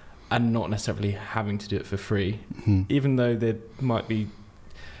and not necessarily having to do it for free. Mm-hmm. Even though there might be,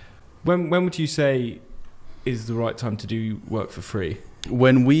 when would you say is the right time to do work for free?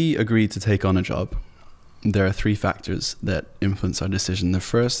 When we agree to take on a job, there are 3 factors that influence our decision. The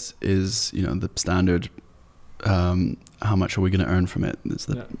first is, the standard, how much are we going to earn from it? It's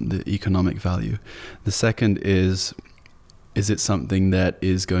the economic value. The second is it something that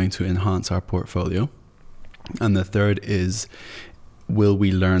is going to enhance our portfolio? And the third is, will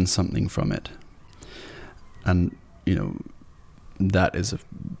we learn something from it? And, that is a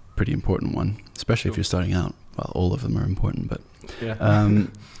pretty important one, especially if you're starting out. Well, all of them are important, but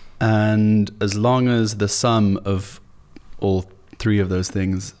and as long as the sum of all 3 of those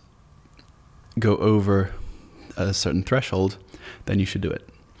things go over a certain threshold, then you should do it.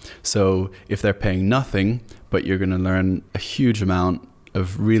 So if they're paying nothing, but you're going to learn a huge amount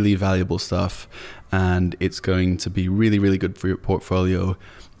of really valuable stuff, and it's going to be really, really good for your portfolio,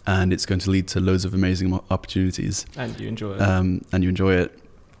 and it's going to lead to loads of amazing opportunities, and you enjoy it,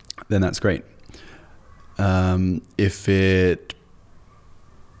 then that's great.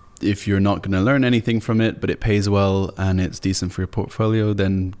 If you're not going to learn anything from it, but it pays well and it's decent for your portfolio,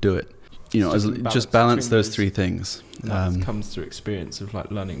 then do it. Just balance those 3 things. That comes through experience of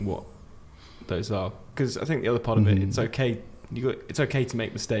like learning what those are. Because I think the other part of it, it's okay. It's okay to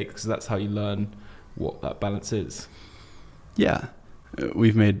make mistakes, because that's how you learn what that balance is. Yeah,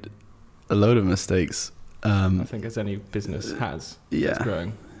 we've made a load of mistakes. I think as any business has. Yeah, it's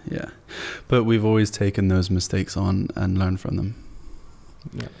growing. Yeah, but we've always taken those mistakes on and learned from them.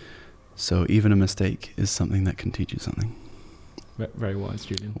 Yeah. So even a mistake is something that can teach you something. Very wise,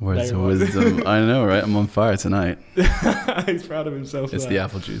 Julian. Words of wisdom. I know, right? I'm on fire tonight. He's proud of himself. It's the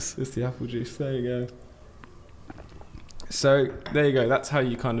apple juice. It's the apple juice. There you go. So there you go. That's how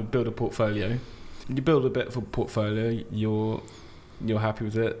you kind of build a portfolio. You build a bit of a portfolio. You're happy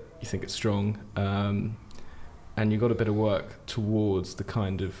with it. You think it's strong, and you've got a bit of work towards the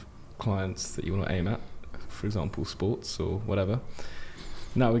kind of clients that you want to aim at. For example, sports or whatever.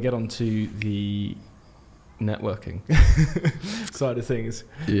 Now we get on to the networking side of things.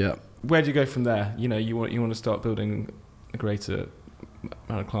 Yeah. Where do you go from there? You want to start building a greater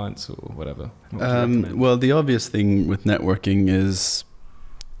amount of clients or whatever. Well, the obvious thing with networking is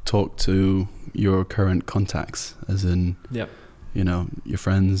talk to your current contacts, as in, your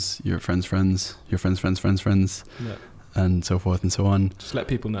friends, your friends' friends, your friends' friends, and so forth and so on. Just let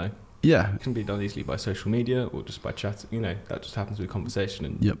people know. Yeah. It can be done easily by social media or just by chat. That just happens with conversation.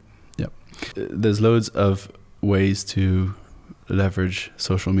 And Yep. There's loads of ways to leverage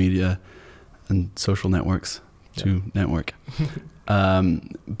social media and social networks to network.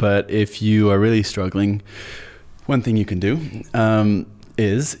 But if you are really struggling, one thing you can do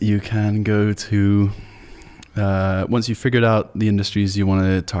is you can go to, once you've figured out the industries you want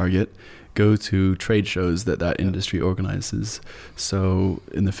to target, go to trade shows that industry organizes. So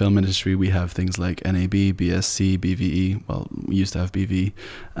in the film industry, we have things like NAB, BSC, BVE. Well, we used to have BV.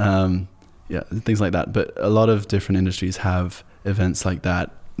 Things like that. But a lot of different industries have events like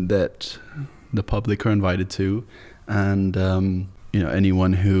that the public are invited to. And,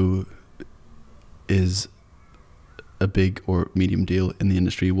 anyone who is a big or medium deal in the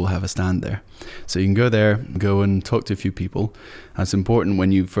industry will have a stand there. So you can go there, go and talk to a few people. That's important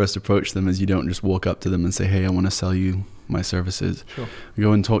when you first approach them, as you don't just walk up to them and say, hey, I want to sell you my services. Sure.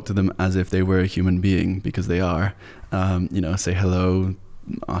 Go and talk to them as if they were a human being, because they are. Say hello,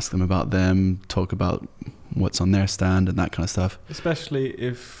 ask them about them, talk about what's on their stand and that kind of stuff. Especially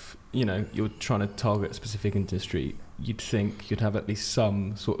if, you're trying to target a specific industry, you'd think you'd have at least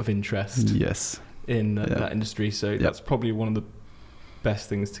some sort of interest. Yes. In that industry, so that's probably one of the best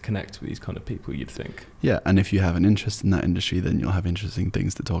things to connect with these kind of people, you'd think. Yeah, and if you have an interest in that industry, then you'll have interesting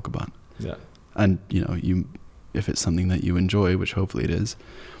things to talk about. Yeah. And if it's something that you enjoy, which hopefully it is,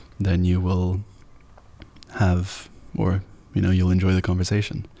 then you will have, or you'll enjoy the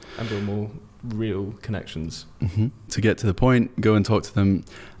conversation and build more real connections. To get to the point, go and talk to them,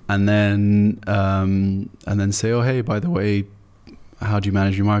 and then say, oh hey, by the way, how do you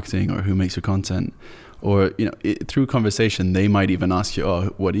manage your marketing, or who makes your content? Or through conversation they might even ask you, oh,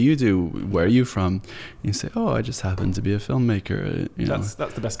 what do you do, where are you from? And you say, oh, I just happen to be a filmmaker. That's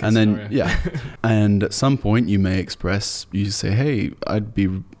the best case and then scenario. And at some point you say, hey, I'd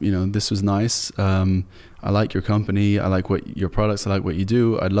be, this was nice, I like your company, I like your products, I like what you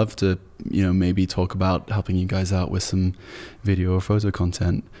do, I'd love to maybe talk about helping you guys out with some video or photo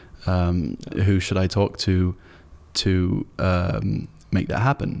content. Who should I talk to make that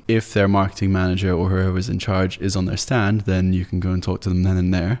happen? If their marketing manager or whoever's in charge is on their stand, then you can go and talk to them then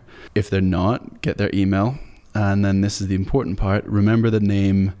and there. If they're not, get their email, and then this is the important part, remember the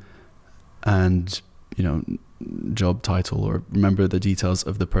name and job title, or remember the details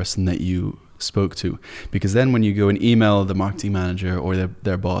of the person that you spoke to, because then when you go and email the marketing manager or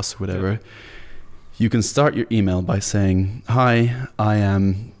their boss, whatever, you can start your email by saying, hi, I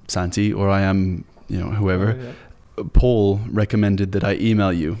am Santi, or I am whoever. Paul recommended that I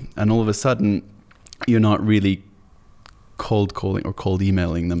email you, and all of a sudden you're not really cold calling or cold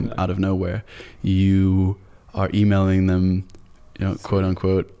emailing them out of nowhere. You are emailing them, quote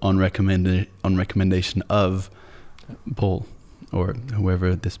unquote, on recommendation of Paul or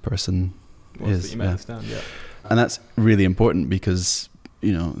whoever this person is. And that's really important, because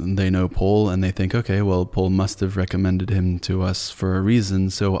they know Paul and they think, okay, well, Paul must have recommended him to us for a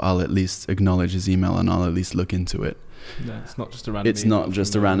reason, so I'll at least acknowledge his email and I'll at least look into it. Yeah, it's not just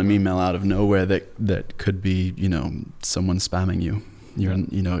a random email out of nowhere that could be, someone spamming you. You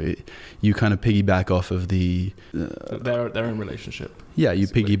kind of piggyback off of their own relationship. Yeah, you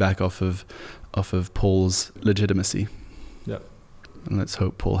piggyback off of Paul's legitimacy. Yeah. And let's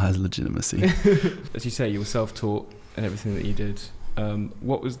hope Paul has legitimacy. As you say, you were self-taught in everything that you did.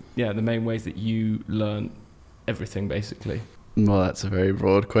 What was the main ways that you learned everything, basically? Well, that's a very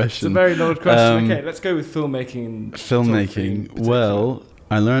broad question. It's a very broad question. Okay, let's go with filmmaking. Well,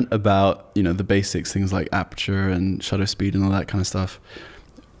 I learned about the basics, things like aperture and shutter speed and all that kind of stuff,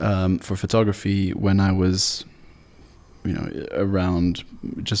 for photography when I was around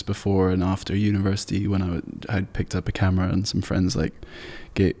just before and after university, when I had picked up a camera and some friends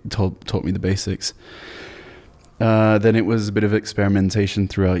taught me the basics. Then it was a bit of experimentation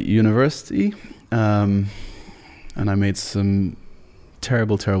throughout university, and I made some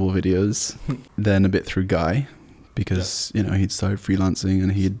terrible videos. Then a bit through Guy, because he'd started freelancing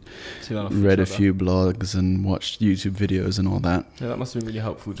and he'd read a few blogs and watched YouTube videos and all that. Yeah, that must have been really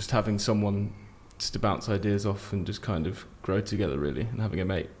helpful, just having someone just to bounce ideas off and just kind of grow together, really, and having a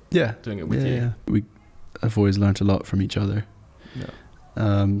mate doing it with you. Yeah. I've always learnt a lot from each other.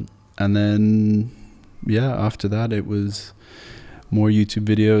 And then after that it was more YouTube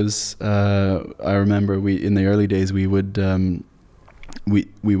videos. I remember in the early days we would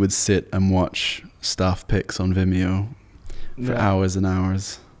sit and watch staff picks on Vimeo for hours and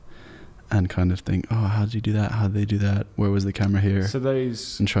hours, and kind of think, oh, how did you do that? How did they do that? Where was the camera here? So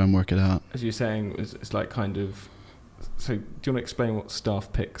those, and try and work it out. As you're saying, it's like kind of. So do you want to explain what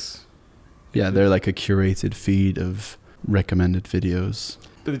staff picks? Yeah, they're like a curated feed of recommended videos.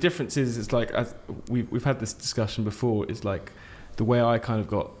 But the difference is, it's like, we've had this discussion before, is like the way I kind of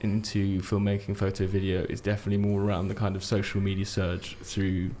got into filmmaking, photo, video is definitely more around the kind of social media surge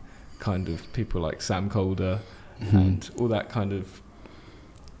through kind of people like Sam Calder and all that kind of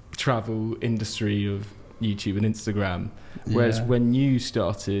travel industry of YouTube and Instagram. Whereas when you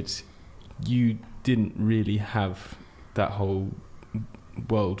started, you didn't really have that whole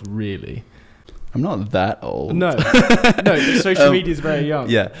world, really. I'm not that old. No, social media is very young.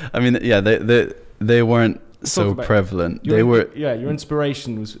 Yeah, I mean, they weren't so prevalent. Your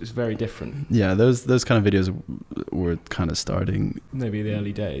inspiration was very different. Yeah, those kind of videos were kind of starting. Maybe the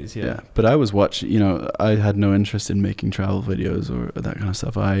early days, yeah. But I was watching, I had no interest in making travel videos or that kind of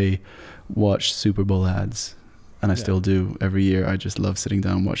stuff. I watched Super Bowl ads, and I still do every year. I just love sitting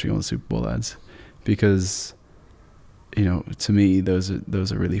down watching all the Super Bowl ads, because to me those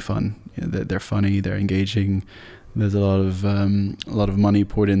are really fun. They're funny, they're engaging. There's a lot of money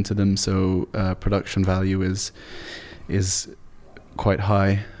poured into them, so production value is quite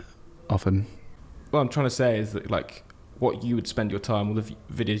high often. What I'm trying to say is that, like, what you would spend your time, all the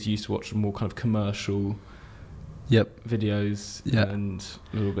videos you used to watch, are more kind of commercial videos and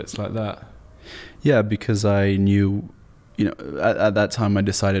little bits like that. Yeah, because I knew, at that time I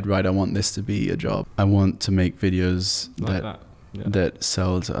decided, right, I want this to be a job. I want to make videos that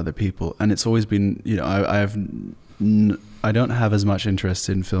sell to other people. And it's always been, I've I don't have as much interest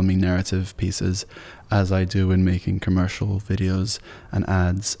in filming narrative pieces as I do in making commercial videos and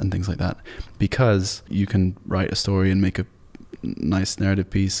ads and things like that, because you can write a story and make a nice narrative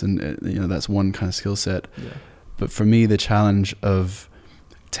piece, and that's one kind of skill set. Yeah. But for me, the challenge of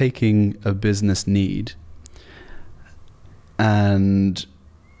taking a business need and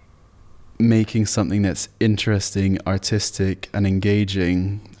making something that's interesting, artistic, and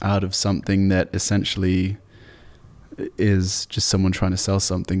engaging out of something that essentially is just someone trying to sell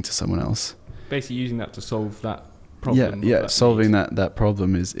something to someone else. Basically using that to solve that problem. Yeah, solving that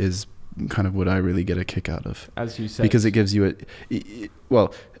problem is kind of what I really get a kick out of. As you said. Because it gives you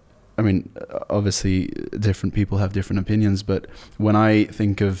well, I mean, obviously different people have different opinions, but when I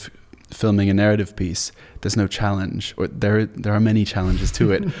think of filming a narrative piece, there's no challenge, or there are many challenges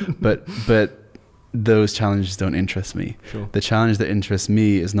to it, but those challenges don't interest me. Sure. The challenge that interests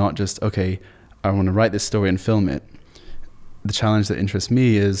me is not just, okay, I want to write this story and film it. The challenge that interests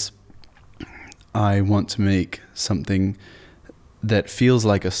me is I want to make something that feels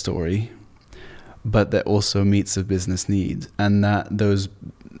like a story, but that also meets a business need, and that those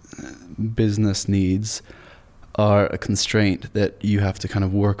business needs are a constraint that you have to kind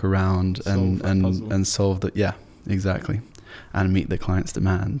of work around and solve that. Yeah, exactly. And meet the client's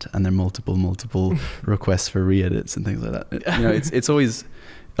demand and their multiple requests for re-edits and things like that. It's always,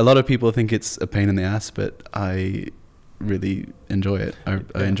 a lot of people think it's a pain in the ass, but I really enjoy it. I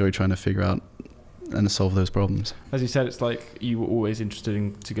enjoy trying to figure out and solve those problems. As you said, it's like you were always interested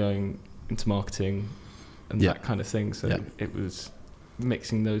in going into marketing and that kind of thing. So it was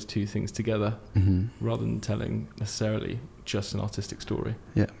mixing those two things together rather than telling necessarily just an artistic story.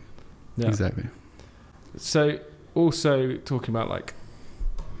 Yeah, exactly. So also talking about like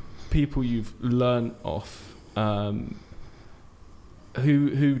people you've learned off, who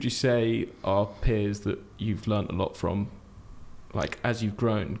would you say are peers that you've learned a lot from, like as you've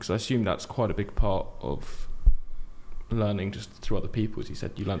grown? Because I assume that's quite a big part of learning, just through other people. As you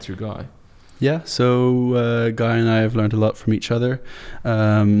said, you learned through Guy. Yeah, so Guy and I have learned a lot from each other,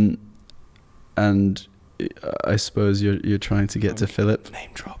 and I suppose you're trying to get to Philip.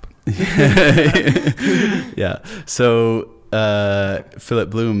 Name drop. Yeah. So Philip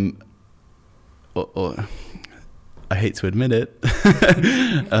Bloom, I hate to admit it,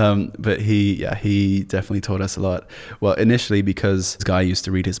 but he definitely taught us a lot. Well, initially because this guy used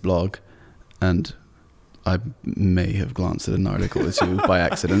to read his blog, and I may have glanced at an article or two by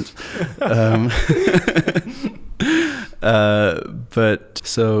accident. But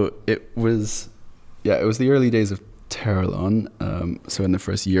so it was the early days of Teralon. So in the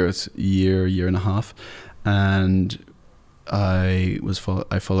first year and a half, and I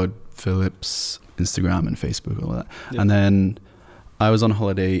followed Philip's Instagram and Facebook and all that. Yeah. And then I was on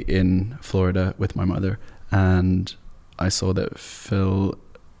holiday in Florida with my mother, and I saw that Phil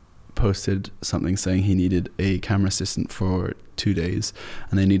posted something saying he needed a camera assistant for 2 days,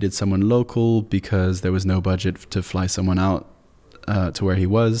 and they needed someone local because there was no budget to fly someone out to where he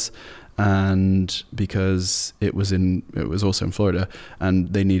was, and because it was also in Florida,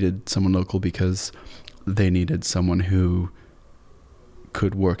 and they needed someone local because they needed someone who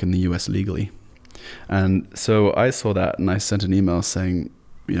could work in the US legally. And so I saw that, and I sent an email saying,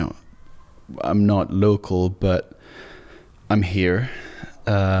 I'm not local, but I'm here.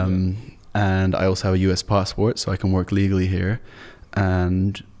 And I also have a US passport, so I can work legally here,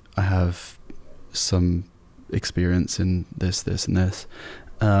 and I have some experience in this and this,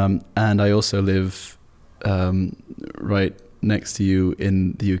 and I also live right next to you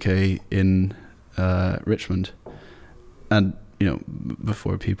in the UK in Richmond. And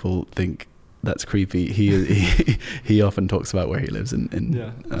before people think that's creepy, he often talks about where he lives in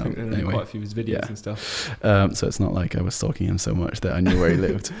I think anyway. Quite a few of his videos and stuff. So it's not like I was stalking him so much that I knew where he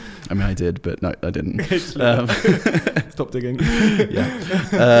lived. I mean, I did, but no, I didn't. Stop digging.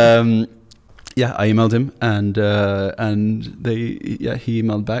 I emailed him, and he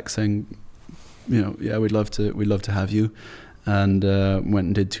emailed back saying, we'd love to have you, and went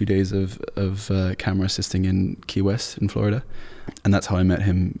and did 2 days of camera assisting in Key West in Florida. And that's how I met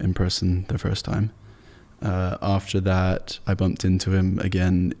him in person the first time. After that, I bumped into him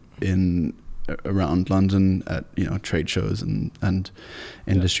again around London at trade shows and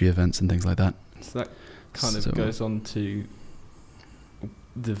industry events and things like that. So that kind of goes on to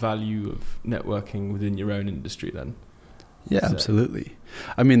the value of networking within your own industry then. Yeah, absolutely.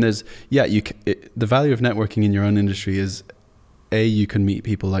 I mean, the value of networking in your own industry is, you can meet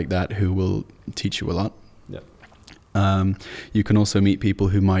people like that who will teach you a lot. You can also meet people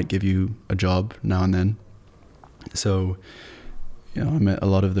who might give you a job now and then. So, You know, I met a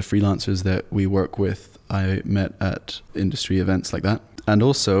lot of the freelancers that we work with. I met at industry events like that. And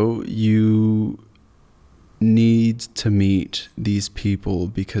also, you need to meet these people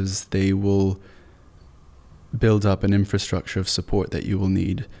because they will build up an infrastructure of support that you will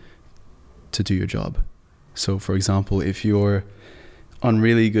need to do your job. So, for example, if you're on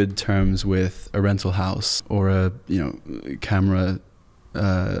really good terms with a rental house or a, you know, camera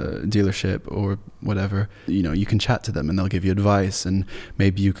dealership or whatever, you know, you can chat to them and they'll give you advice, and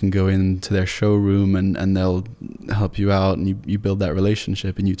maybe you can go into their showroom and they'll help you out, and you build that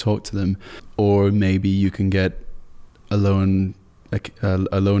relationship and you talk to them. Or maybe you can get a loan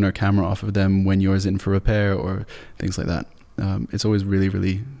or camera off of them when yours in for repair or things like that. It's always really,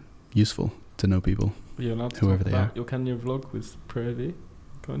 really useful to know people. You're allowed to whoever talk they about are. your Kenya vlog with ProAV,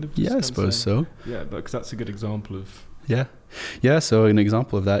 kind of? Yeah, I suppose so. Yeah, because that's a good example of... Yeah, so an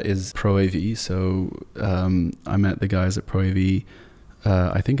example of that is ProAV. So I met the guys at ProAV,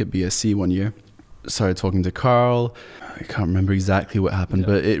 I think at BSC one year. Started talking to Carl. I can't remember exactly what happened,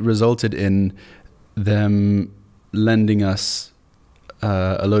 but it resulted in them lending us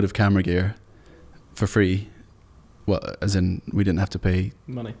a load of camera gear for free. Well, as in we didn't have to pay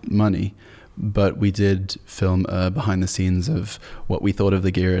money, but we did film behind the scenes of what we thought of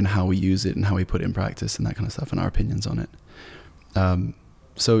the gear and how we use it and how we put it in practice and that kind of stuff and our opinions on it.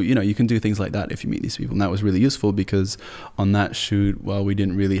 So, you know, you can do things like that if you meet these people. And that was really useful because on that shoot, while we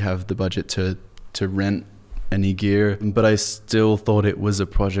didn't really have the budget to rent any gear, but I still thought it was a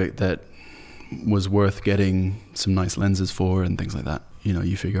project that was worth getting some nice lenses for and things like that. You know,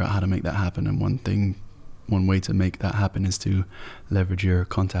 you figure out how to make that happen, and one way to make that happen is to leverage your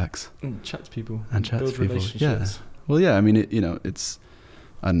contacts and chat to people and chat build to people. Relationships. Yeah. Well, yeah. I mean, I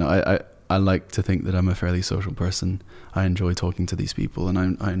don't know. I like to think that I'm a fairly social person. I enjoy talking to these people,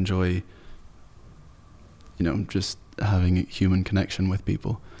 and I enjoy, you know, just having a human connection with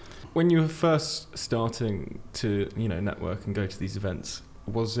people. When you were first starting to, you know, network and go to these events,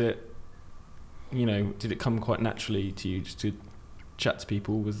 was it, you know, did it come quite naturally to you just to chat to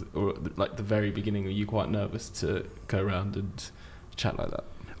people? Or like the very beginning, were you quite nervous to go around and chat like that?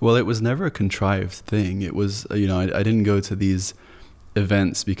 Well, it was never a contrived thing. It was, you know, I didn't go to these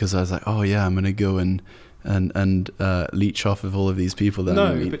events because I was like, oh yeah, I'm going to go and leech off of all of these people that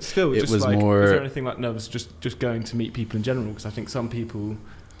I'm meet. But still, it just was like, more. Was there anything like nervous just going to meet people in general? Because I think some people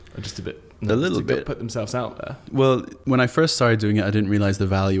are just a bit nervous to put themselves out there. Well, when I first started doing it, I didn't realize the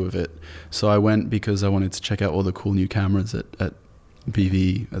value of it. So I went because I wanted to check out all the cool new cameras at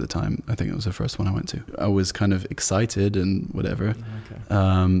BV at the time. I think it was the first one I went to. I was kind of excited and whatever,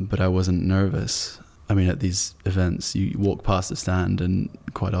 but I wasn't nervous. I mean, at these events, you walk past the stand and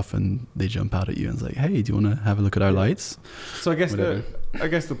quite often they jump out at you and it's like, hey, do you want to have a look at our lights? So I guess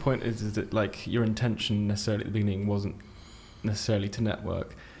the point is that like your intention necessarily at the beginning wasn't necessarily to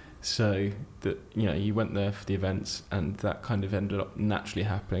network. So that, you know, you went there for the events and that kind of ended up naturally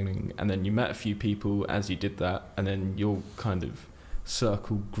happening, and then you met a few people as you did that, and then your kind of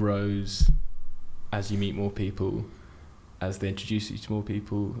circle grows as you meet more people, as they introduce you to more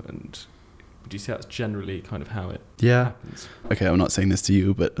people. And would you say that's generally kind of how it happens? Okay, I'm not saying this to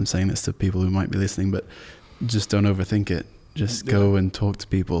you, but I'm saying this to people who might be listening, but just don't overthink it. Just go and talk to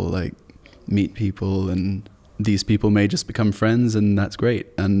people, like meet people, and these people may just become friends, and that's great.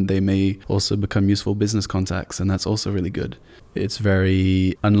 And they may also become useful business contacts, and that's also really good. It's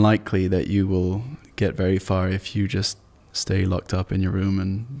very unlikely that you will get very far if you just stay locked up in your room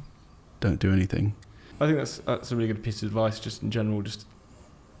and don't do anything. I think that's a really good piece of advice, just in general, just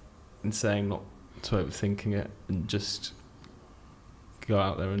in saying not to overthinking it and just go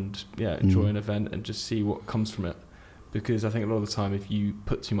out there and enjoy an event and just see what comes from it. Because I think a lot of the time, if you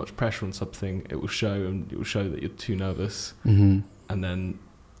put too much pressure on something, it will show, and it will show that you're too nervous, and then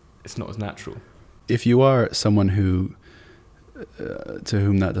it's not as natural. If you are someone who to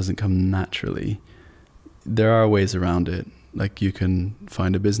whom that doesn't come naturally, there are ways around it. Like you can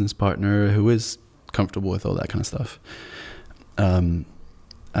find a business partner who is comfortable with all that kind of stuff,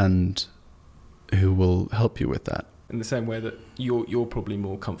 and who will help you with that. In the same way that you're probably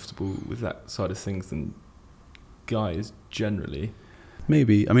more comfortable with that side of things than guys generally.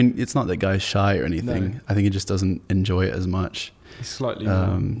 Maybe. I mean, it's not that guy's shy or anything. No. I think he just doesn't enjoy it as much. He's slightly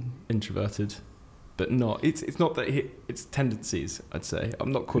more introverted, but not. It's not that it's tendencies. I'd say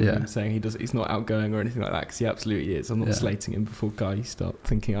I'm not calling him saying he's not outgoing or anything like that, because he absolutely is. I'm not slating him before guys start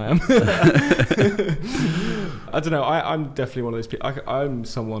thinking I am. I don't know. I'm definitely one of those people. I'm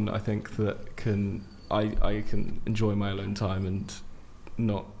someone I think that I can enjoy my alone time and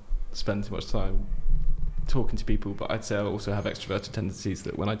not spend too much time talking to people, but I'd say I also have extroverted tendencies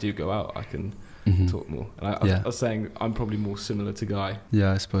that when I do go out, I can talk more. And I was saying I'm probably more similar to Guy.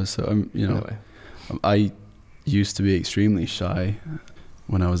 Yeah, I suppose so. I used to be extremely shy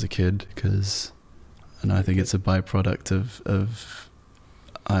when I was a kid and I think it's a byproduct of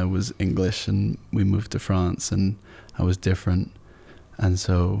I was English and we moved to France and I was different, and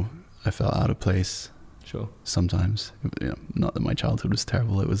so I felt out of place. Sure. Sometimes, not that my childhood was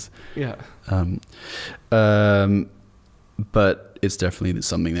terrible. It was. Yeah. But it's definitely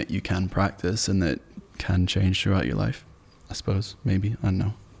something that you can practice and that can change throughout your life. I suppose, maybe, I don't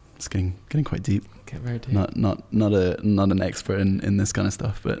know. It's getting quite deep. Get very deep. Not an expert in this kind of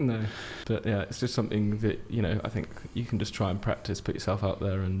stuff, but no. But yeah, it's just something that I think you can just try and practice, put yourself out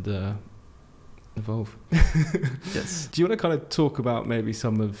there, and evolve. Yes. Do you want to kind of talk about maybe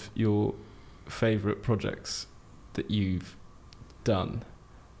some of your favorite projects that you've done,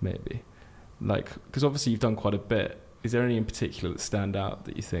 maybe? Like, because obviously you've done quite a bit. Is there any in particular that stand out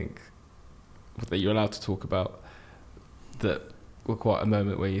that you think that you're allowed to talk about that were quite a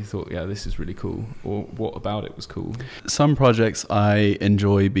moment where you thought, yeah, this is really cool, or what about it was cool? Some projects I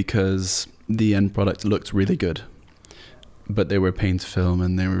enjoy because the end product looked really good, but they were pain to film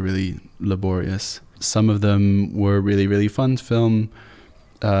and they were really laborious. Some of them were really, really fun to film,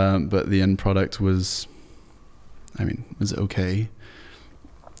 but the end product was okay.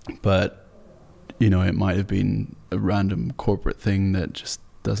 But, it might have been a random corporate thing that just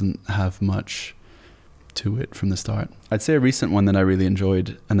doesn't have much to it from the start. I'd say a recent one that I really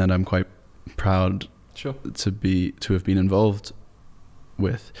enjoyed and that I'm quite proud to have been involved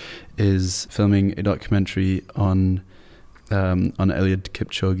with is filming a documentary on Eliud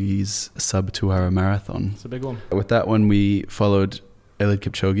Kipchoge's sub 2-hour marathon. It's a big one. With that one, we followed Eliud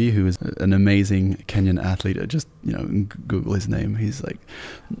Kipchoge, who is an amazing Kenyan athlete. Just Google his name. He's like,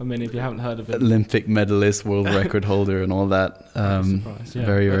 if you haven't heard of it, Olympic medalist, world record holder, and all that.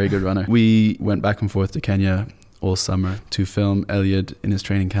 Very, very good runner. We went back and forth to Kenya all summer to film Eliud in his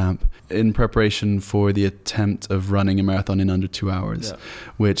training camp in preparation for the attempt of running a marathon in under 2 hours,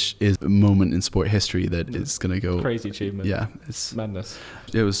 which is a moment in sport history that is going to go crazy achievement. Yeah, it's madness.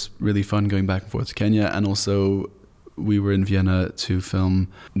 It was really fun going back and forth to Kenya, and also we were in Vienna to film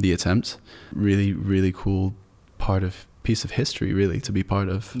the attempt. Really, really cool piece of history, really, to be part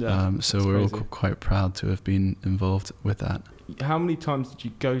of. So we're all quite proud to have been involved with that. How many times did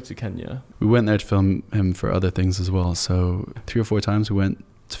you go to Kenya? We went there to film him for other things as well. So 3 or 4 times we went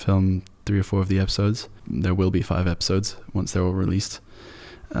to film 3 or 4 of the episodes. There will be 5 episodes once they're all released.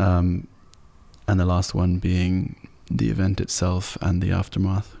 And the last one being the event itself and the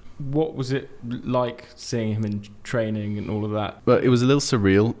aftermath. What was it like seeing him in training and all of that? Well, it was a little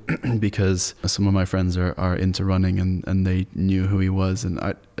surreal because some of my friends are into running and they knew who he was. And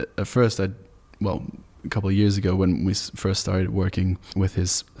at first, a couple of years ago when we first started working with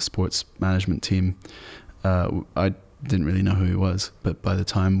his sports management team, I didn't really know who he was. But by the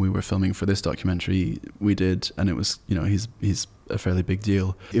time we were filming for this documentary, we did, and it was, he's a fairly big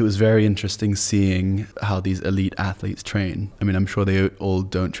deal. It was very interesting seeing how these elite athletes train. I'm sure they all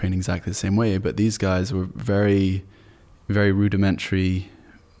don't train exactly the same way, but these guys were very, very rudimentary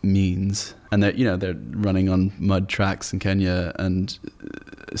means, and they're running on mud tracks in Kenya and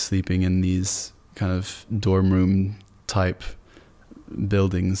sleeping in these kind of dorm room type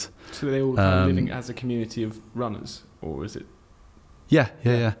buildings. So they all kind of living as a community of runners, or is it? Yeah.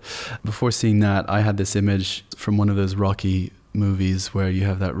 Before seeing that, I had this image from one of those Rocky movies where you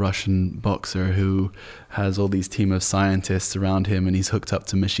have that Russian boxer who has all these team of scientists around him and he's hooked up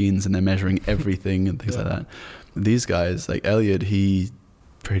to machines and they're measuring everything and things like that. These guys, like Eliud, he's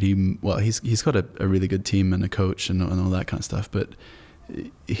got a really good team and a coach and all that kind of stuff, but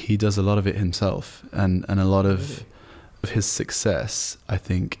he does a lot of it himself, and a lot of his success, I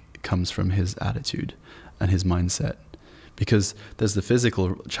think, comes from his attitude and his mindset, because there's the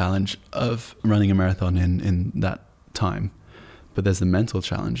physical challenge of running a marathon in that time, but there's the mental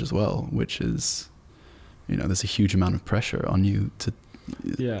challenge as well, which is, there's a huge amount of pressure on you to.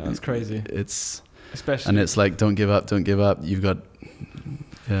 Yeah, that's crazy. And it's like, don't give up. You've got,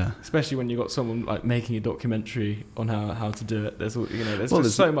 Especially when you've got someone like making a documentary on how to do it. There's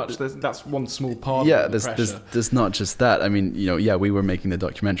there's so much. That's one small part. Yeah, of the pressure. there's not just that. We were making the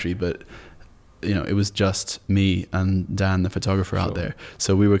documentary, but it was just me and Dan, the photographer, out there.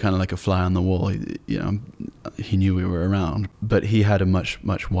 So we were kind of like a fly on the wall. He knew we were around, but he had a much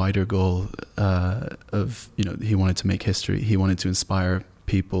wider goal of he wanted to make history. He wanted to inspire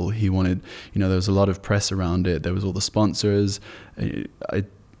people. He wanted, there was a lot of press around it. There was all the sponsors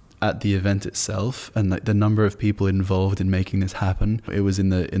at the event itself, and like the number of people involved in making this happen. It was in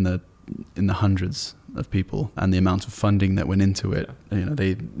the hundreds of people, and the amount of funding that went into it. You know,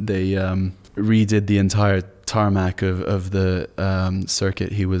 they redid the entire tarmac of the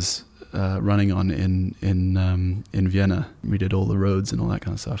circuit he was running on in Vienna. Redid all the roads and all that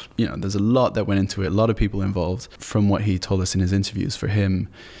kind of stuff. You know, there's a lot that went into it, a lot of people involved. From what he told us in his interviews, for him,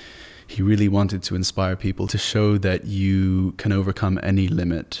 he really wanted to inspire people to show that you can overcome any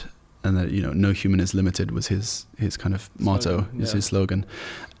limit, and that, you know, no human is limited was his kind of motto, is his slogan.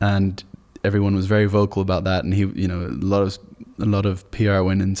 And everyone was very vocal about that, and he, you know, a lot of PR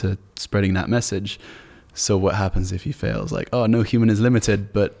went into spreading that message. So what happens if he fails? Like, oh, no human is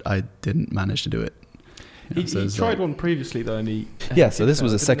limited, but I didn't manage to do it. He tried one previously though, and he so this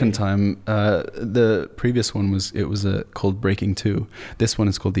was a second time. The previous one was called Breaking 2. This one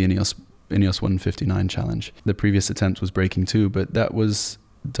is called the Ineos 159 Challenge. The previous attempt was Breaking 2, but that was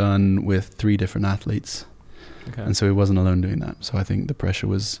done with 3 different athletes, and so he wasn't alone doing that. So I think the pressure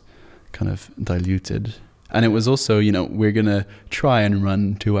was kind of diluted. And it was also, you know, we're gonna try and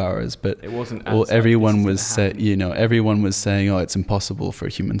run 2 hours, but it wasn't. Everyone was saying, oh, it's impossible for a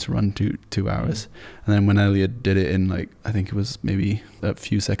human to run 2 hours. And then when Elliot did it in, like, I think it was maybe a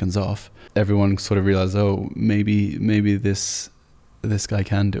few seconds off, everyone sort of realized, oh, maybe this guy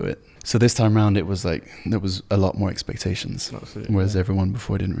can do it. So this time around, it was like there was a lot more expectations, whereas everyone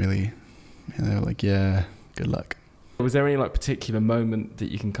before didn't really. You know, they were like, yeah, good luck. Was there any like particular moment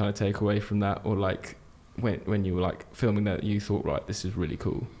that you can kind of take away from that, or like when you were like filming that you thought, right, this is really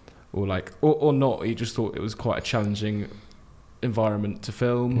cool, or like or not, or you just thought it was quite a challenging environment to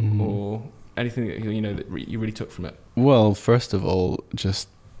film, or anything that you really took from it? Well, first of all, just,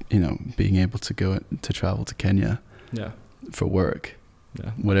 you know, being able to travel to Kenya for work,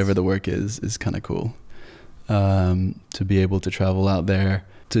 whatever the work is kind of cool. To be able to travel out there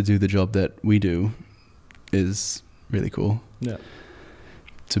to do the job that we do is really cool.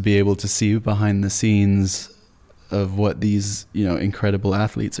 To be able to see behind the scenes of what these, you know, incredible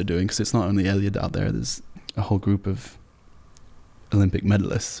athletes are doing, because it's not only Elliot out there, there's a whole group of Olympic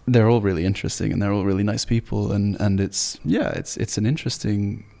medalists. They're all really interesting, and they're all really nice people, and it's an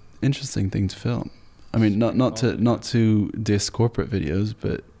interesting thing to film. I mean, not to diss corporate videos,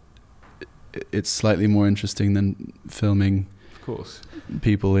 but it's slightly more interesting than filming, of course,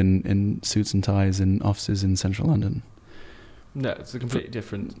 people in suits and ties in offices in central London. No, it's a completely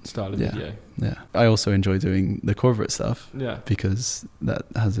different style of video. Yeah, I also enjoy doing the corporate stuff. Yeah, because that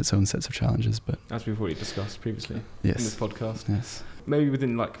has its own sets of challenges. But as we've already discussed previously in this podcast, maybe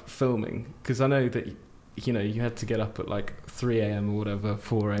within like filming, because I know that, you know, you had to get up at like 3 a.m. or whatever,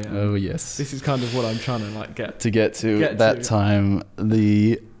 4 a.m. Oh yes, this is kind of what I'm trying to like get to that time.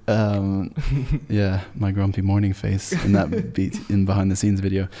 The my grumpy morning face in that in behind the scenes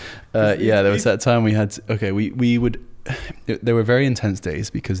video. There was that time we had to, we would. There were very intense days,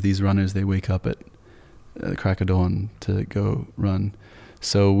 because these runners, they wake up at the crack of dawn to go run.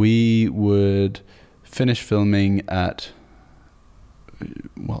 So we would finish filming by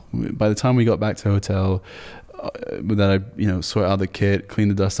the time we got back to the hotel, that I, you know, sort out the kit, clean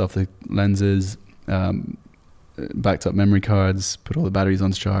the dust off the lenses, backed up memory cards, put all the batteries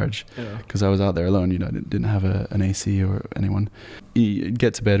on charge, because I was out there alone, you know, didn't have an AC or anyone. You'd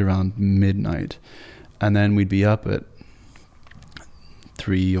get to bed around midnight, and then we'd be up at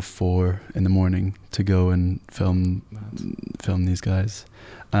 3 or 4 in the morning to go and film these guys.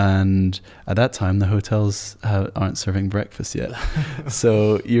 And at that time, the hotels aren't serving breakfast yet.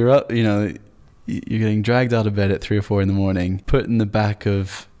 So you're up, you know, you're getting dragged out of bed at 3 or 4 in the morning, put in the back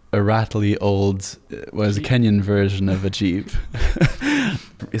of a rattly old, a Kenyan version of a Jeep.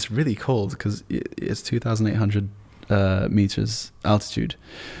 It's really cold because it's 2,800 meters altitude.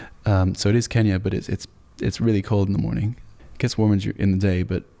 So it is Kenya, but it's really cold in the morning. It gets warmer in the day,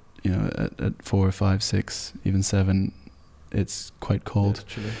 but you know, at 4, 5, 6, even 7, it's quite cold.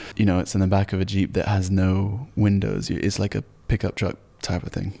 Yeah, you know, it's in the back of a Jeep that has no windows. It's like a pickup truck type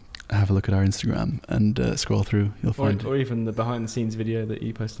of thing. Have a look at our Instagram and scroll through. You'll find, or even the behind the scenes video that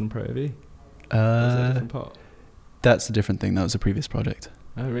you posted on ProAV. Was that a different part? That's a different thing. That was a previous project.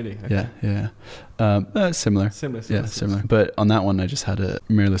 Oh really? Okay. Yeah. Similar. Similar. But on that one, I just had a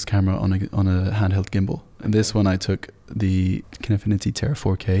mirrorless camera on a handheld gimbal. Okay. And this one, I took the Kinefinity Terra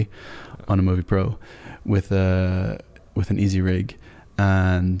 4K on a Movi Pro with an easy rig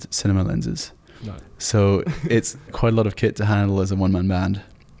and cinema lenses. No. So it's quite a lot of kit to handle as a one-man band.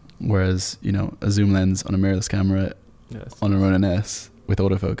 Whereas, you know, a zoom lens on a mirrorless camera on a Ronin S with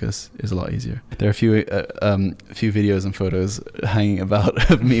autofocus is a lot easier. There are a few videos and photos hanging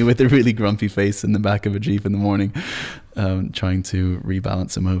about of me with a really grumpy face in the back of a Jeep in the morning, trying to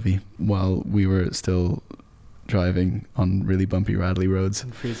rebalance a movie while we were still driving on really bumpy, rattly roads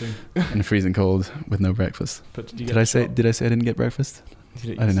And freezing. and freezing cold with no breakfast. But did you Did get I a say shot? I didn't get breakfast? I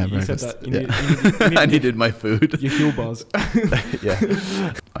didn't have you breakfast. Said that. Yeah. I needed my food. Your fuel bars.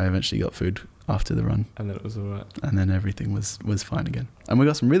 Yeah. I eventually got food after the run, And then it was all right. and then everything was fine again. And we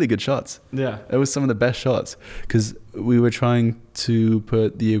got some really good shots. Yeah. It was some of the best shots because we were trying to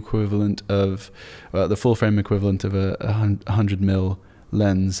put the equivalent of the full frame equivalent of a 100mm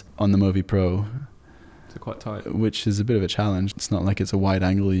lens on the Movi Pro, So quite tight. which is a bit of a challenge. It's not like it's a wide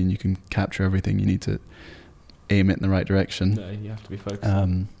angle and you can capture everything. You need to aim it in the right direction. No, you have to be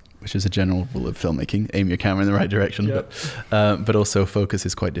focused. Which is a general rule of filmmaking: aim your camera in the right direction. Yeah. But also focus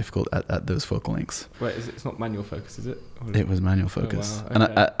is quite difficult at those focal lengths. Wait, it's not manual focus, is it? Or It was manual focus, wow, and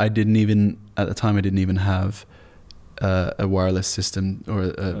okay. I didn't even at the time. I didn't even have a wireless system or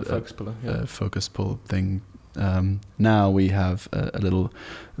a focus puller. Yeah. focus pull thing. Now we have a little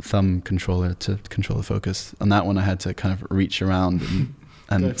thumb controller to control the focus. On that one, I had to kind of reach around Go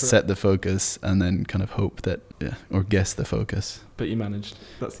and for set the focus, and then kind of hope that or guess the focus. But you managed.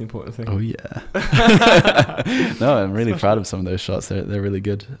 That's the important thing. Oh yeah. No, I'm really proud of some of those shots. They're really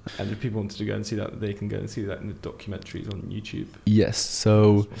good. And if people wanted to go and see that, they can go and see that in the documentaries on YouTube. Yes.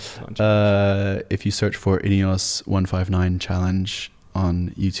 So if you search for Ineos 159 Challenge on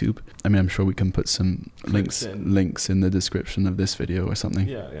YouTube, I mean, I'm sure we can put some links in the description of this video or something.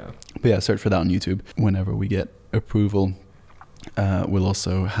 Yeah. But yeah, search for that on YouTube. Whenever we get approval, we'll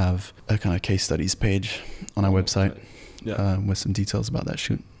also have a kind of case studies page on our website. Yeah. With some details about that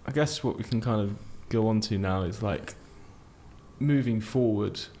shoot. I guess what we can kind of go on to now is like moving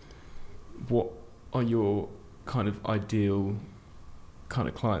forward, what are your kind of ideal kind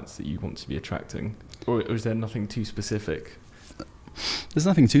of clients that you want to be attracting? Or is there nothing too specific? There's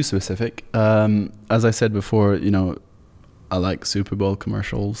nothing too specific. As I said before, I like Super Bowl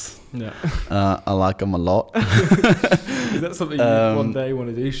commercials. Yeah. I like them a lot. Is that something you one day want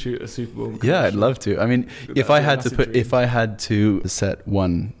to do? Shoot a Super Bowl commercial? Yeah, I'd love to. I mean, if I had to set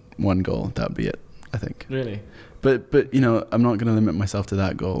one goal, that would be it, I think. Really? But I'm not going to limit myself to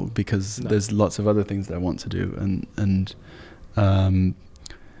that goal because there's lots of other things that I want to do, and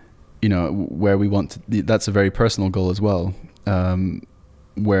where we want to. That's a very personal goal as well.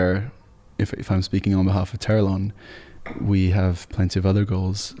 Where, if I'm speaking on behalf of Teralon, we have plenty of other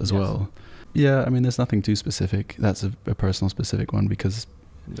goals as well. Yeah, I mean, there's nothing too specific. That's a personal specific one because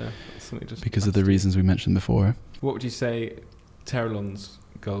of the reasons we mentioned before. What would you say Teralon's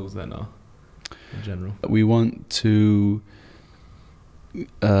goals then are in general? We want to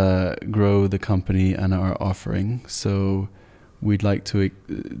grow the company and our offering. So we'd like to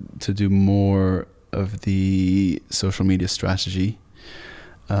do more of the social media strategy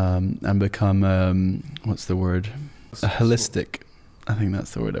and become what's the word? A holistic. I think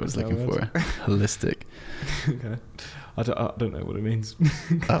that's the word I was looking for. Holistic. Okay. I don't know what it means.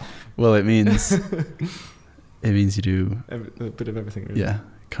 Oh, well, it means you do a bit of everything, really. Yeah,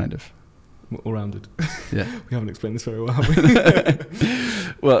 kind of. All rounded. Yeah. We haven't explained this very well, have we?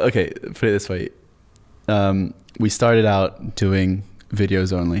 Well, okay, put it this way. We started out doing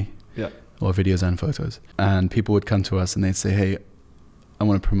videos only. Yeah. Or videos and photos. And people would come to us and they'd say, hey, I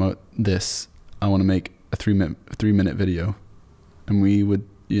want to promote this. I want to make a 3-minute video. And we would,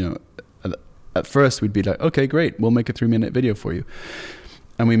 at first we'd be like, okay, great, we'll make a 3-minute video for you.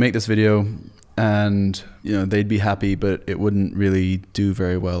 And we make this video and, they'd be happy, but it wouldn't really do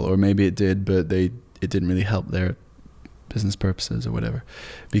very well. Or maybe it did, but it didn't really help their business purposes or whatever.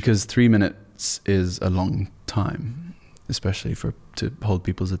 Because 3 minutes is a long time, especially to hold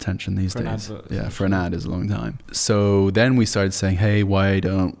people's attention these days. For an ad is a long time. So then we started saying, hey, why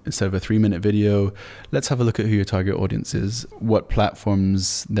don't, instead of a 3-minute video, let's have a look at who your target audience is, what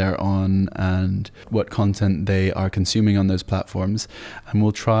platforms they're on, and what content they are consuming on those platforms. And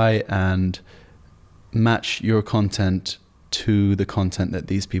we'll try and match your content to the content that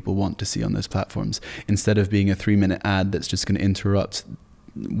these people want to see on those platforms, instead of being a 3-minute ad that's just going to interrupt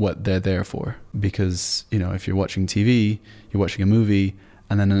what they're there for. Because if you're watching TV, you're watching a movie,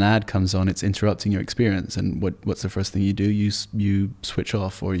 and then an ad comes on, it's interrupting your experience. And what's the first thing you do? You switch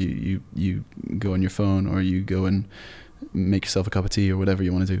off, or you go on your phone, or you go and make yourself a cup of tea, or whatever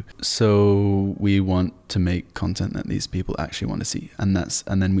you want to do. So we want to make content that these people actually want to see, and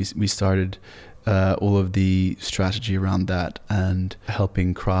then we started all of the strategy around that and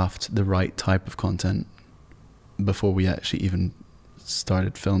helping craft the right type of content before we actually even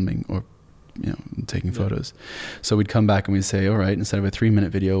started filming or taking photos. So we'd come back and we'd say, all right, instead of a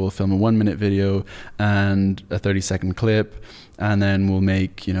 3-minute video, we'll film a 1-minute video and a 30-second clip, and then we'll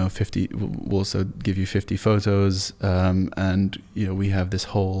make 50. We'll also give you 50 photos, and we have this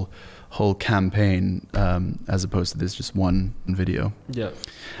whole whole campaign, as opposed to this just one video. Yeah.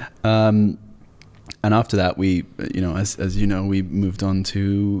 And after that, we, as you know, we moved on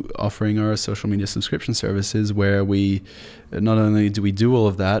to offering our social media subscription services, where we not only do we do all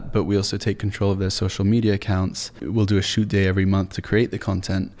of that, but we also take control of their social media accounts. We'll do a shoot day every month to create the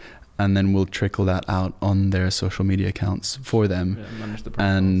content, and then we'll trickle that out on their social media accounts for them, manage the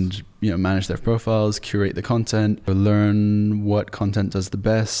and manage their profiles, curate the content, learn what content does the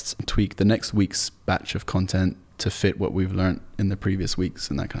best, tweak the next week's batch of content to fit what we've learned in the previous weeks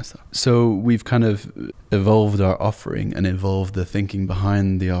and that kind of stuff. So we've kind of evolved our offering and evolved the thinking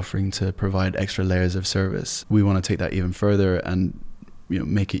behind the offering to provide extra layers of service. We want to take that even further and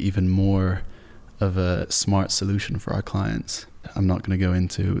make it even more of a smart solution for our clients. I'm not going to go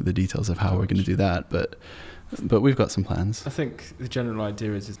into the details of how we're going to do that, but we've got some plans. I think the general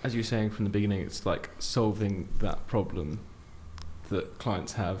idea is, as you were saying from the beginning, it's like solving that problem that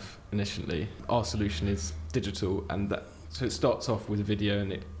clients have initially. Our solution is digital, and so it starts off with a video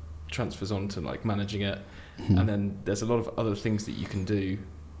and it transfers on to like managing it, and then there's a lot of other things that you can do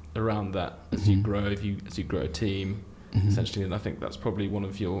around that as you grow, as you grow a team, essentially. And I think that's probably one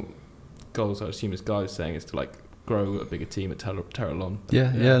of your goals, I assume, as Guy was saying, is to like grow a bigger team at Teralon.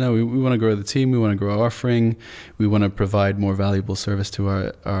 No, we want to grow the team, we want to grow our offering, we want to provide more valuable service to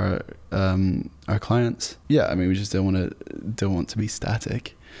our clients. We just don't want to be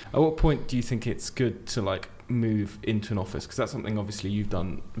static. At what point do you think it's good to like move into an office? Because that's something obviously you've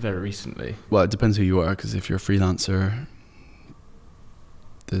done very recently. Well, it depends who you are, because if you're a freelancer,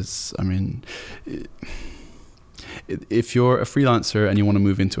 if you're a freelancer and you want to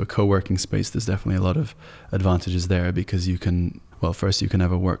move into a co-working space, there's definitely a lot of advantages there, because you can, first you can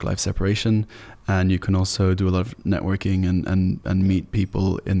have a work-life separation, and you can also do a lot of networking and meet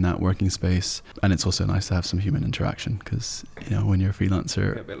people in that working space. And it's also nice to have some human interaction, because when you're a freelancer,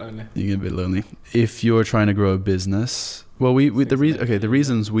 you get a bit lonely. If you're trying to grow a business, the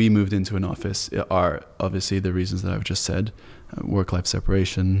reasons we moved into an office are obviously the reasons that I've just said. Work-life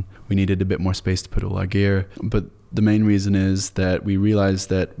separation, we needed a bit more space to put all our gear, but the main reason is that we realized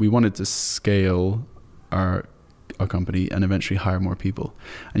that we wanted to scale our company and eventually hire more people.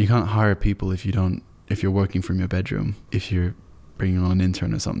 And you can't hire people if you're working from your bedroom. If you're bringing on an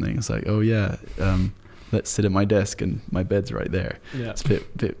intern or something, it's like, let's sit at my desk and my bed's right there. It's a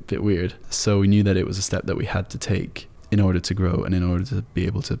bit weird. So we knew that it was a step that we had to take in order to grow and in order to be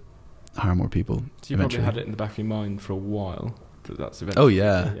able to hire more people. So you probably had it in the back of your mind for a while that's eventually. Oh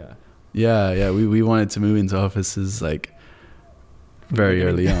yeah. We wanted to move into offices like very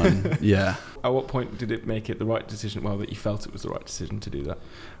early on. Yeah. At what point did it make it the right decision? Well, that you felt it was the right decision to do that?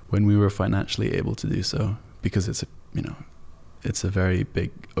 When we were financially able to do so, because it's a very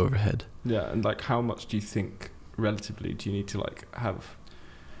big overhead. Yeah, and like how much do you think relatively do you need to like have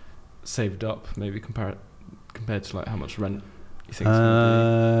saved up, maybe compared to like how much rent you think it's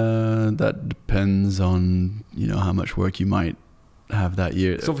going to be? That depends on how much work you might have that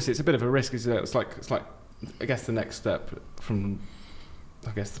year. So obviously it's a bit of a risk, isn't it? It's like I guess the next step from,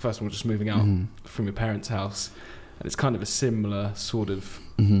 I guess the first one was just moving out from your parents' house, and it's kind of a similar sort of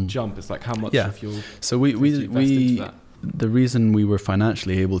jump. It's like how much of your so we the reason we were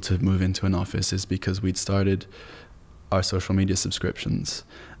financially able to move into an office is because we'd started our social media subscriptions,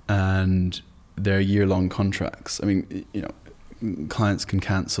 and they're year-long contracts. Clients can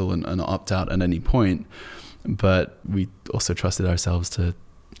cancel and opt out at any point, but we also trusted ourselves to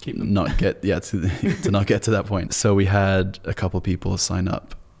not get to not get to that point. So we had a couple people sign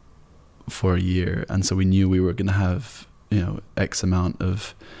up for a year, and so we knew we were going to have X amount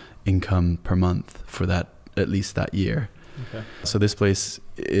of income per month for that, at least that year. Okay. So this place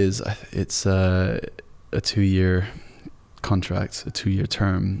it's a 2-year contract, a 2-year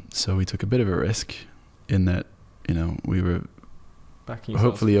term. So we took a bit of a risk in that we were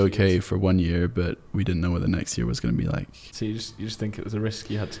hopefully okay for 1 year, but we didn't know what the next year was going to be like. So you just think it was a risk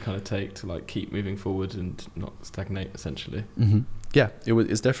you had to kind of take to like keep moving forward and not stagnate, essentially. Yeah,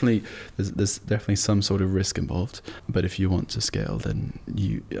 it's definitely there's definitely some sort of risk involved, but if you want to scale, then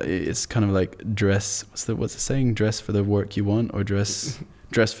it's kind of like dress. What's the saying? Dress for the work you want, or dress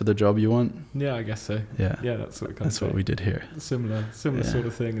for the job you want. Yeah, I guess so. Yeah, that's what we did here. Similar sort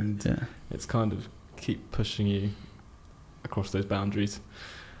of thing, and it's kind of keep pushing you across those boundaries.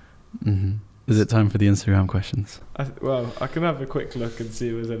 Is it time for the Instagram questions? I can have a quick look and see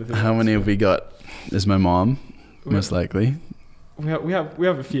if there's anything. How many have we got? There's my mom, most likely. We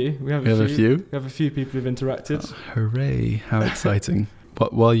have a few. We have a few people who've interacted. Oh, hooray! How exciting!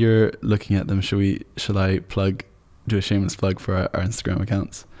 But while you're looking at them, shall I do a shameless plug for our Instagram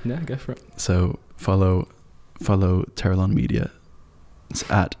accounts? Yeah, go for it. So follow Teralon Media It's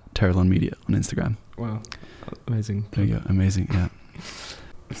at Teralon Media on Instagram. Wow, amazing. There you go. Amazing. Yeah.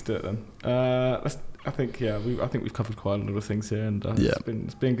 Let's do it then. I think we've covered quite a lot of things here, and Yeah.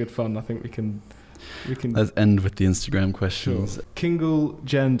 it's been good fun. I think we can. Let's end with the Instagram questions. Sure.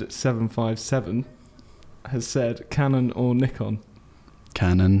 KingleGend757 has said Canon or Nikon.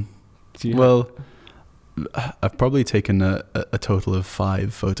 Canon. Do you Well, I've probably taken a total of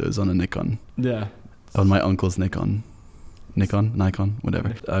 5 photos on a Nikon. Yeah. On my uncle's Nikon,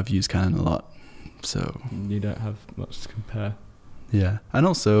 whatever. I've used Canon a lot, so You don't have much to compare. yeah. And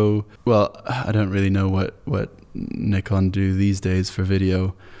also, well, I don't really know what Nikon do these days for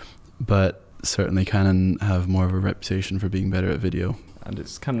video, but certainly Canon have more of a reputation for being better at video. And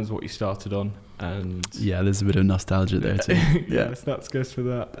Canon's what you started on, and Yeah, there's a bit of nostalgia there too. yeah, so that goes for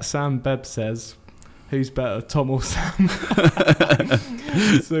that. Sam Bebb says, "Who's better, Tom or Sam?"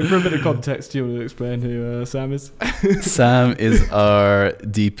 So for a bit of context, do you want to explain who Sam is? Sam is our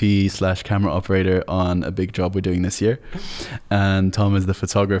DP/camera operator on a big job we're doing this year, and Tom is the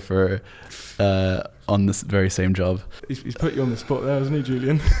photographer on this very same job. He's put you on the spot there, hasn't he,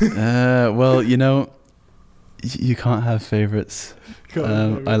 Julian? Well, you can't have favorites.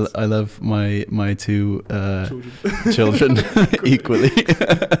 I love my 2 children equally.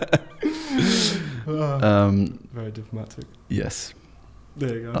 Very diplomatic. Yes,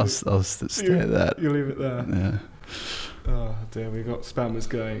 There you go. I'll stay at that. You leave it there. Yeah. Oh dear, we got spammers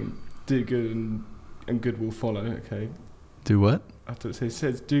going. Do good and good will follow. Okay. Do what? After it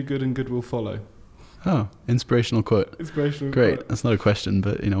says do good and good will follow. Oh, inspirational quote. Inspirational. Great. quote. That's not a question,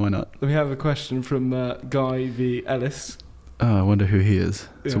 but why not? We have a question from Guy V. Ellis. Oh, I wonder who he is.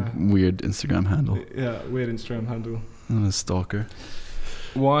 It's Yeah. a weird Instagram handle. Yeah, weird Instagram handle. I'm a stalker.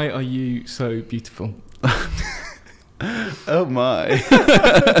 Why are you so beautiful? Oh my.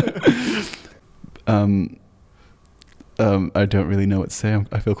 I don't really know what to say.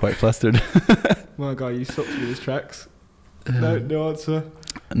 I feel quite flustered. My guy, you stopped me his tracks. No answer.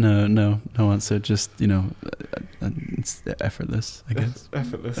 No answer. Just it's effortless, I guess.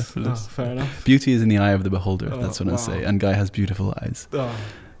 Effortless. Oh, fair enough. Beauty is in the eye of the beholder. Oh, that's what I wow. say. And Guy has beautiful eyes, Oh,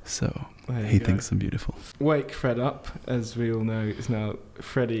 so there he you go. thinks I'm beautiful. Wake Fred Up, as we all know, is now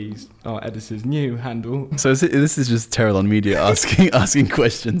Freddie's, our editor's new handle. So this is just Teralon Media asking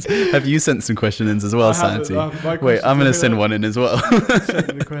questions. Have you sent some questions in as well, I haven't- Santi? my Wait, questions I'm are gonna send here. one in as well.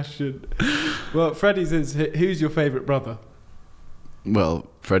 Send the question. Well, Freddie's is, who's your favourite brother? Well,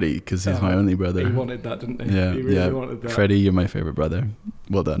 Freddie, because he's my only brother. He wanted that, didn't he? Yeah, He really yeah. wanted that. Freddie, you're my favorite brother.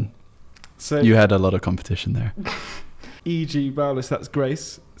 Well done. So, You had a lot of competition there. E.G. Bowlis, that's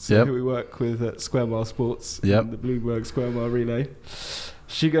Grace, so Yep. who we work with at Square Mile Sports, Yep. and the Bloomberg Square Mile Relay.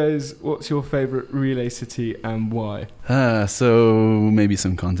 She goes, what's your favourite relay city and why? So maybe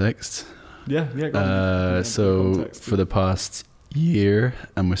some context. Yeah, go on. So Context. for the past year,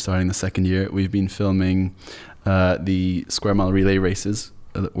 and we're starting the second year, we've been filming the Square Mile Relay races,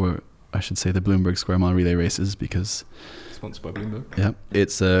 or I should say the Bloomberg Square Mile Relay races, because Sponsored by Bloomberg. yeah,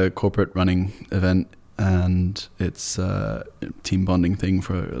 it's a corporate running event, and it's a team bonding thing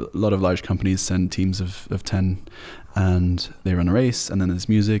for a lot of large companies. Send teams of 10, and they run a race, and then there's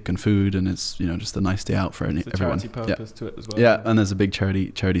music and food, and it's just a nice day out for There's a everyone. charity purpose to it as well. Yeah, and there's a big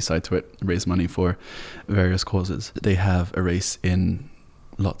charity side to it. Raise money for various causes. They have a race in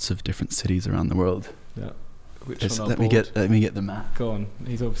lots of different cities around the world. Yeah. Which Just on our let me board- get the map. Go on.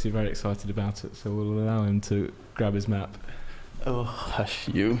 He's obviously very excited about it, so we'll allow him to grab his map. Oh, hush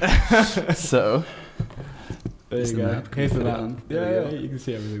you. So There Is you the go. map Here's the put it map. on? Yeah, There we yeah, go. you can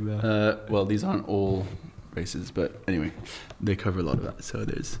see everything there. well, these aren't all races, but anyway, they cover a lot of that. So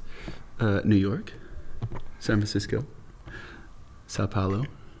there's New York, San Francisco, Sao Paulo,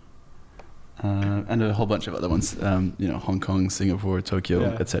 and a whole bunch of other ones. Hong Kong, Singapore, Tokyo,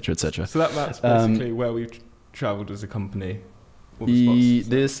 Yeah. etc., etc. So that's basically where we've travelled as a company. All the spots.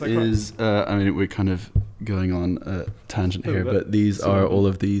 This Is that correct? is, we're kind of going on a tangent Little here, bit. but these So- are all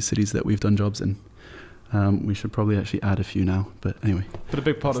of the cities that we've done jobs in. We should probably actually add a few now, but anyway. But a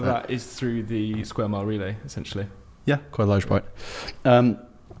big part of That's that is through the Square Mile Relay, essentially. Yeah, quite a large part.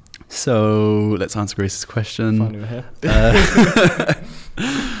 So let's answer Grace's question. Finally we're here.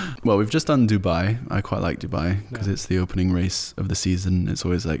 Well, we've just done Dubai. I quite like Dubai because Yeah. it's the opening race of the season. It's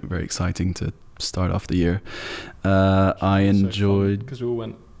always very exciting to start off the year. I enjoyed. Because we all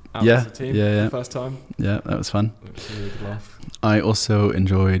went out Yeah, as a team yeah, for yeah. the first time. Yeah, that was fun. It was a really good laugh. I also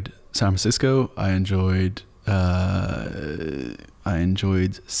enjoyed San Francisco. I enjoyed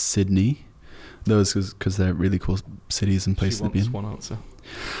Sydney. Those because they're really cool cities and places She to be wants in. one answer.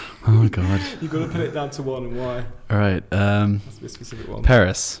 Oh God! You've got to put it down to one and why. All right, Has to be a specific one.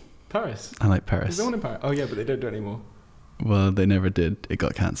 Paris. Paris. I like Is Paris. there one in Paris? Oh yeah, but they don't do it anymore. Well, they never did. It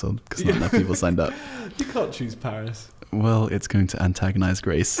got cancelled because not enough people signed up. You can't choose Paris. Well, it's going to antagonize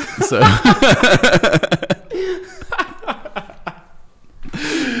Grace. So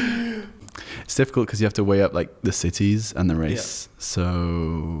it's difficult because you have to weigh up like the cities and the race. Yeah. So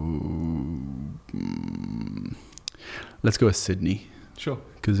let's go with Sydney. Sure.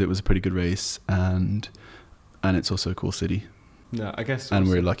 Because it was a pretty good race and it's also a cool city. No, I guess. And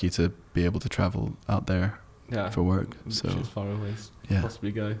we're lucky to be able to travel out there for work. Which so is far away to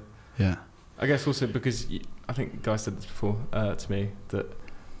possibly go. Yeah. I guess also because I think Guy said this before to me that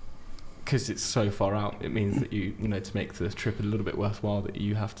because it's so far out, it means that you know to make the trip a little bit worthwhile, that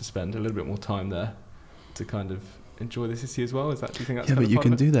you have to spend a little bit more time there to kind of enjoy the city as well. Is that? Do you think that's? Yeah, but you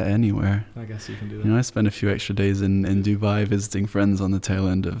can do that anywhere. I guess you can do that. You know, I spent a few extra days in Dubai visiting friends on the tail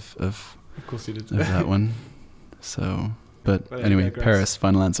end of course you did. Of that one. So, but anyway, Grace. Paris.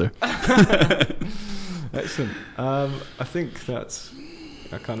 Final answer. Excellent. I think that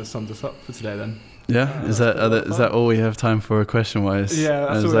kind of sums us up for today then. Yeah, is that all we have time for question wise? Yeah,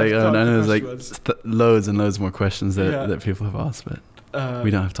 I was like, I know there's like loads and loads more questions that people have asked, but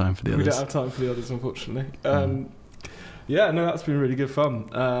we don't have time for the others. We don't have time for the others, unfortunately. Yeah, no, that's been really good fun.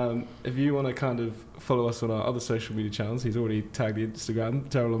 If you want to kind of follow us on our other social media channels, he's already tagged the Instagram,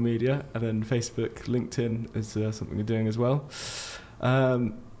 Teralon Media, and then Facebook, LinkedIn is something we're doing as well.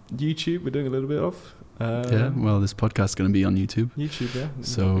 YouTube, we're doing a little bit of. Well, this podcast is going to be on YouTube. YouTube, yeah.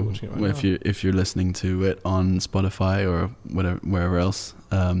 So if you're listening to it on Spotify or wherever else,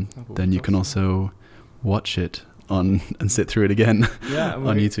 then you can also watch it and sit through it again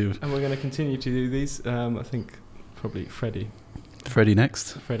on YouTube. And we're going to continue to do these. I think probably Freddie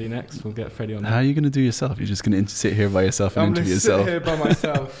next. We'll get Freddie on. How are you going to do yourself? You're just going to sit here by yourself and interview yourself? I'm going to sit here by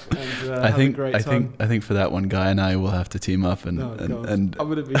myself and have a great time. I think for that one, Guy and I will have to team up and I'm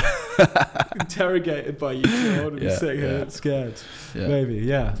going to be interrogated by you. So I'm going to be sitting here scared. Yeah. Maybe,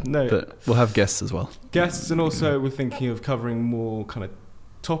 no. But we'll have guests as well. And also we're thinking of covering more kind of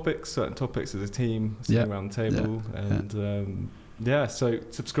certain topics as a team, sitting around the table, and so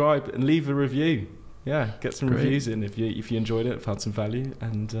subscribe and leave a review. Yeah, get some reviews in if you enjoyed it, found some value,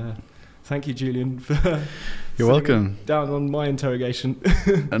 and thank you, Julian, for you're welcome. Down on my interrogation.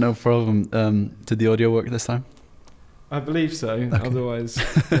 No problem. Did the audio work this time? I believe so. Okay. Otherwise,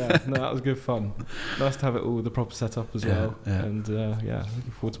 that was good fun. Nice to have it all with the proper setup as well. Yeah. And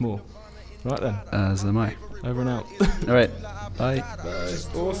looking forward to more. Right then. As am I. Over and out. All right. Bye.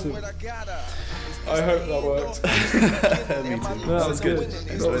 Awesome. I hope that worked. Me too. That was good.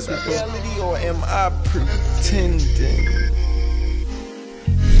 Or am I pretending?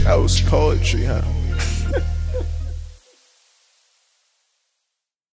 That was poetry, huh?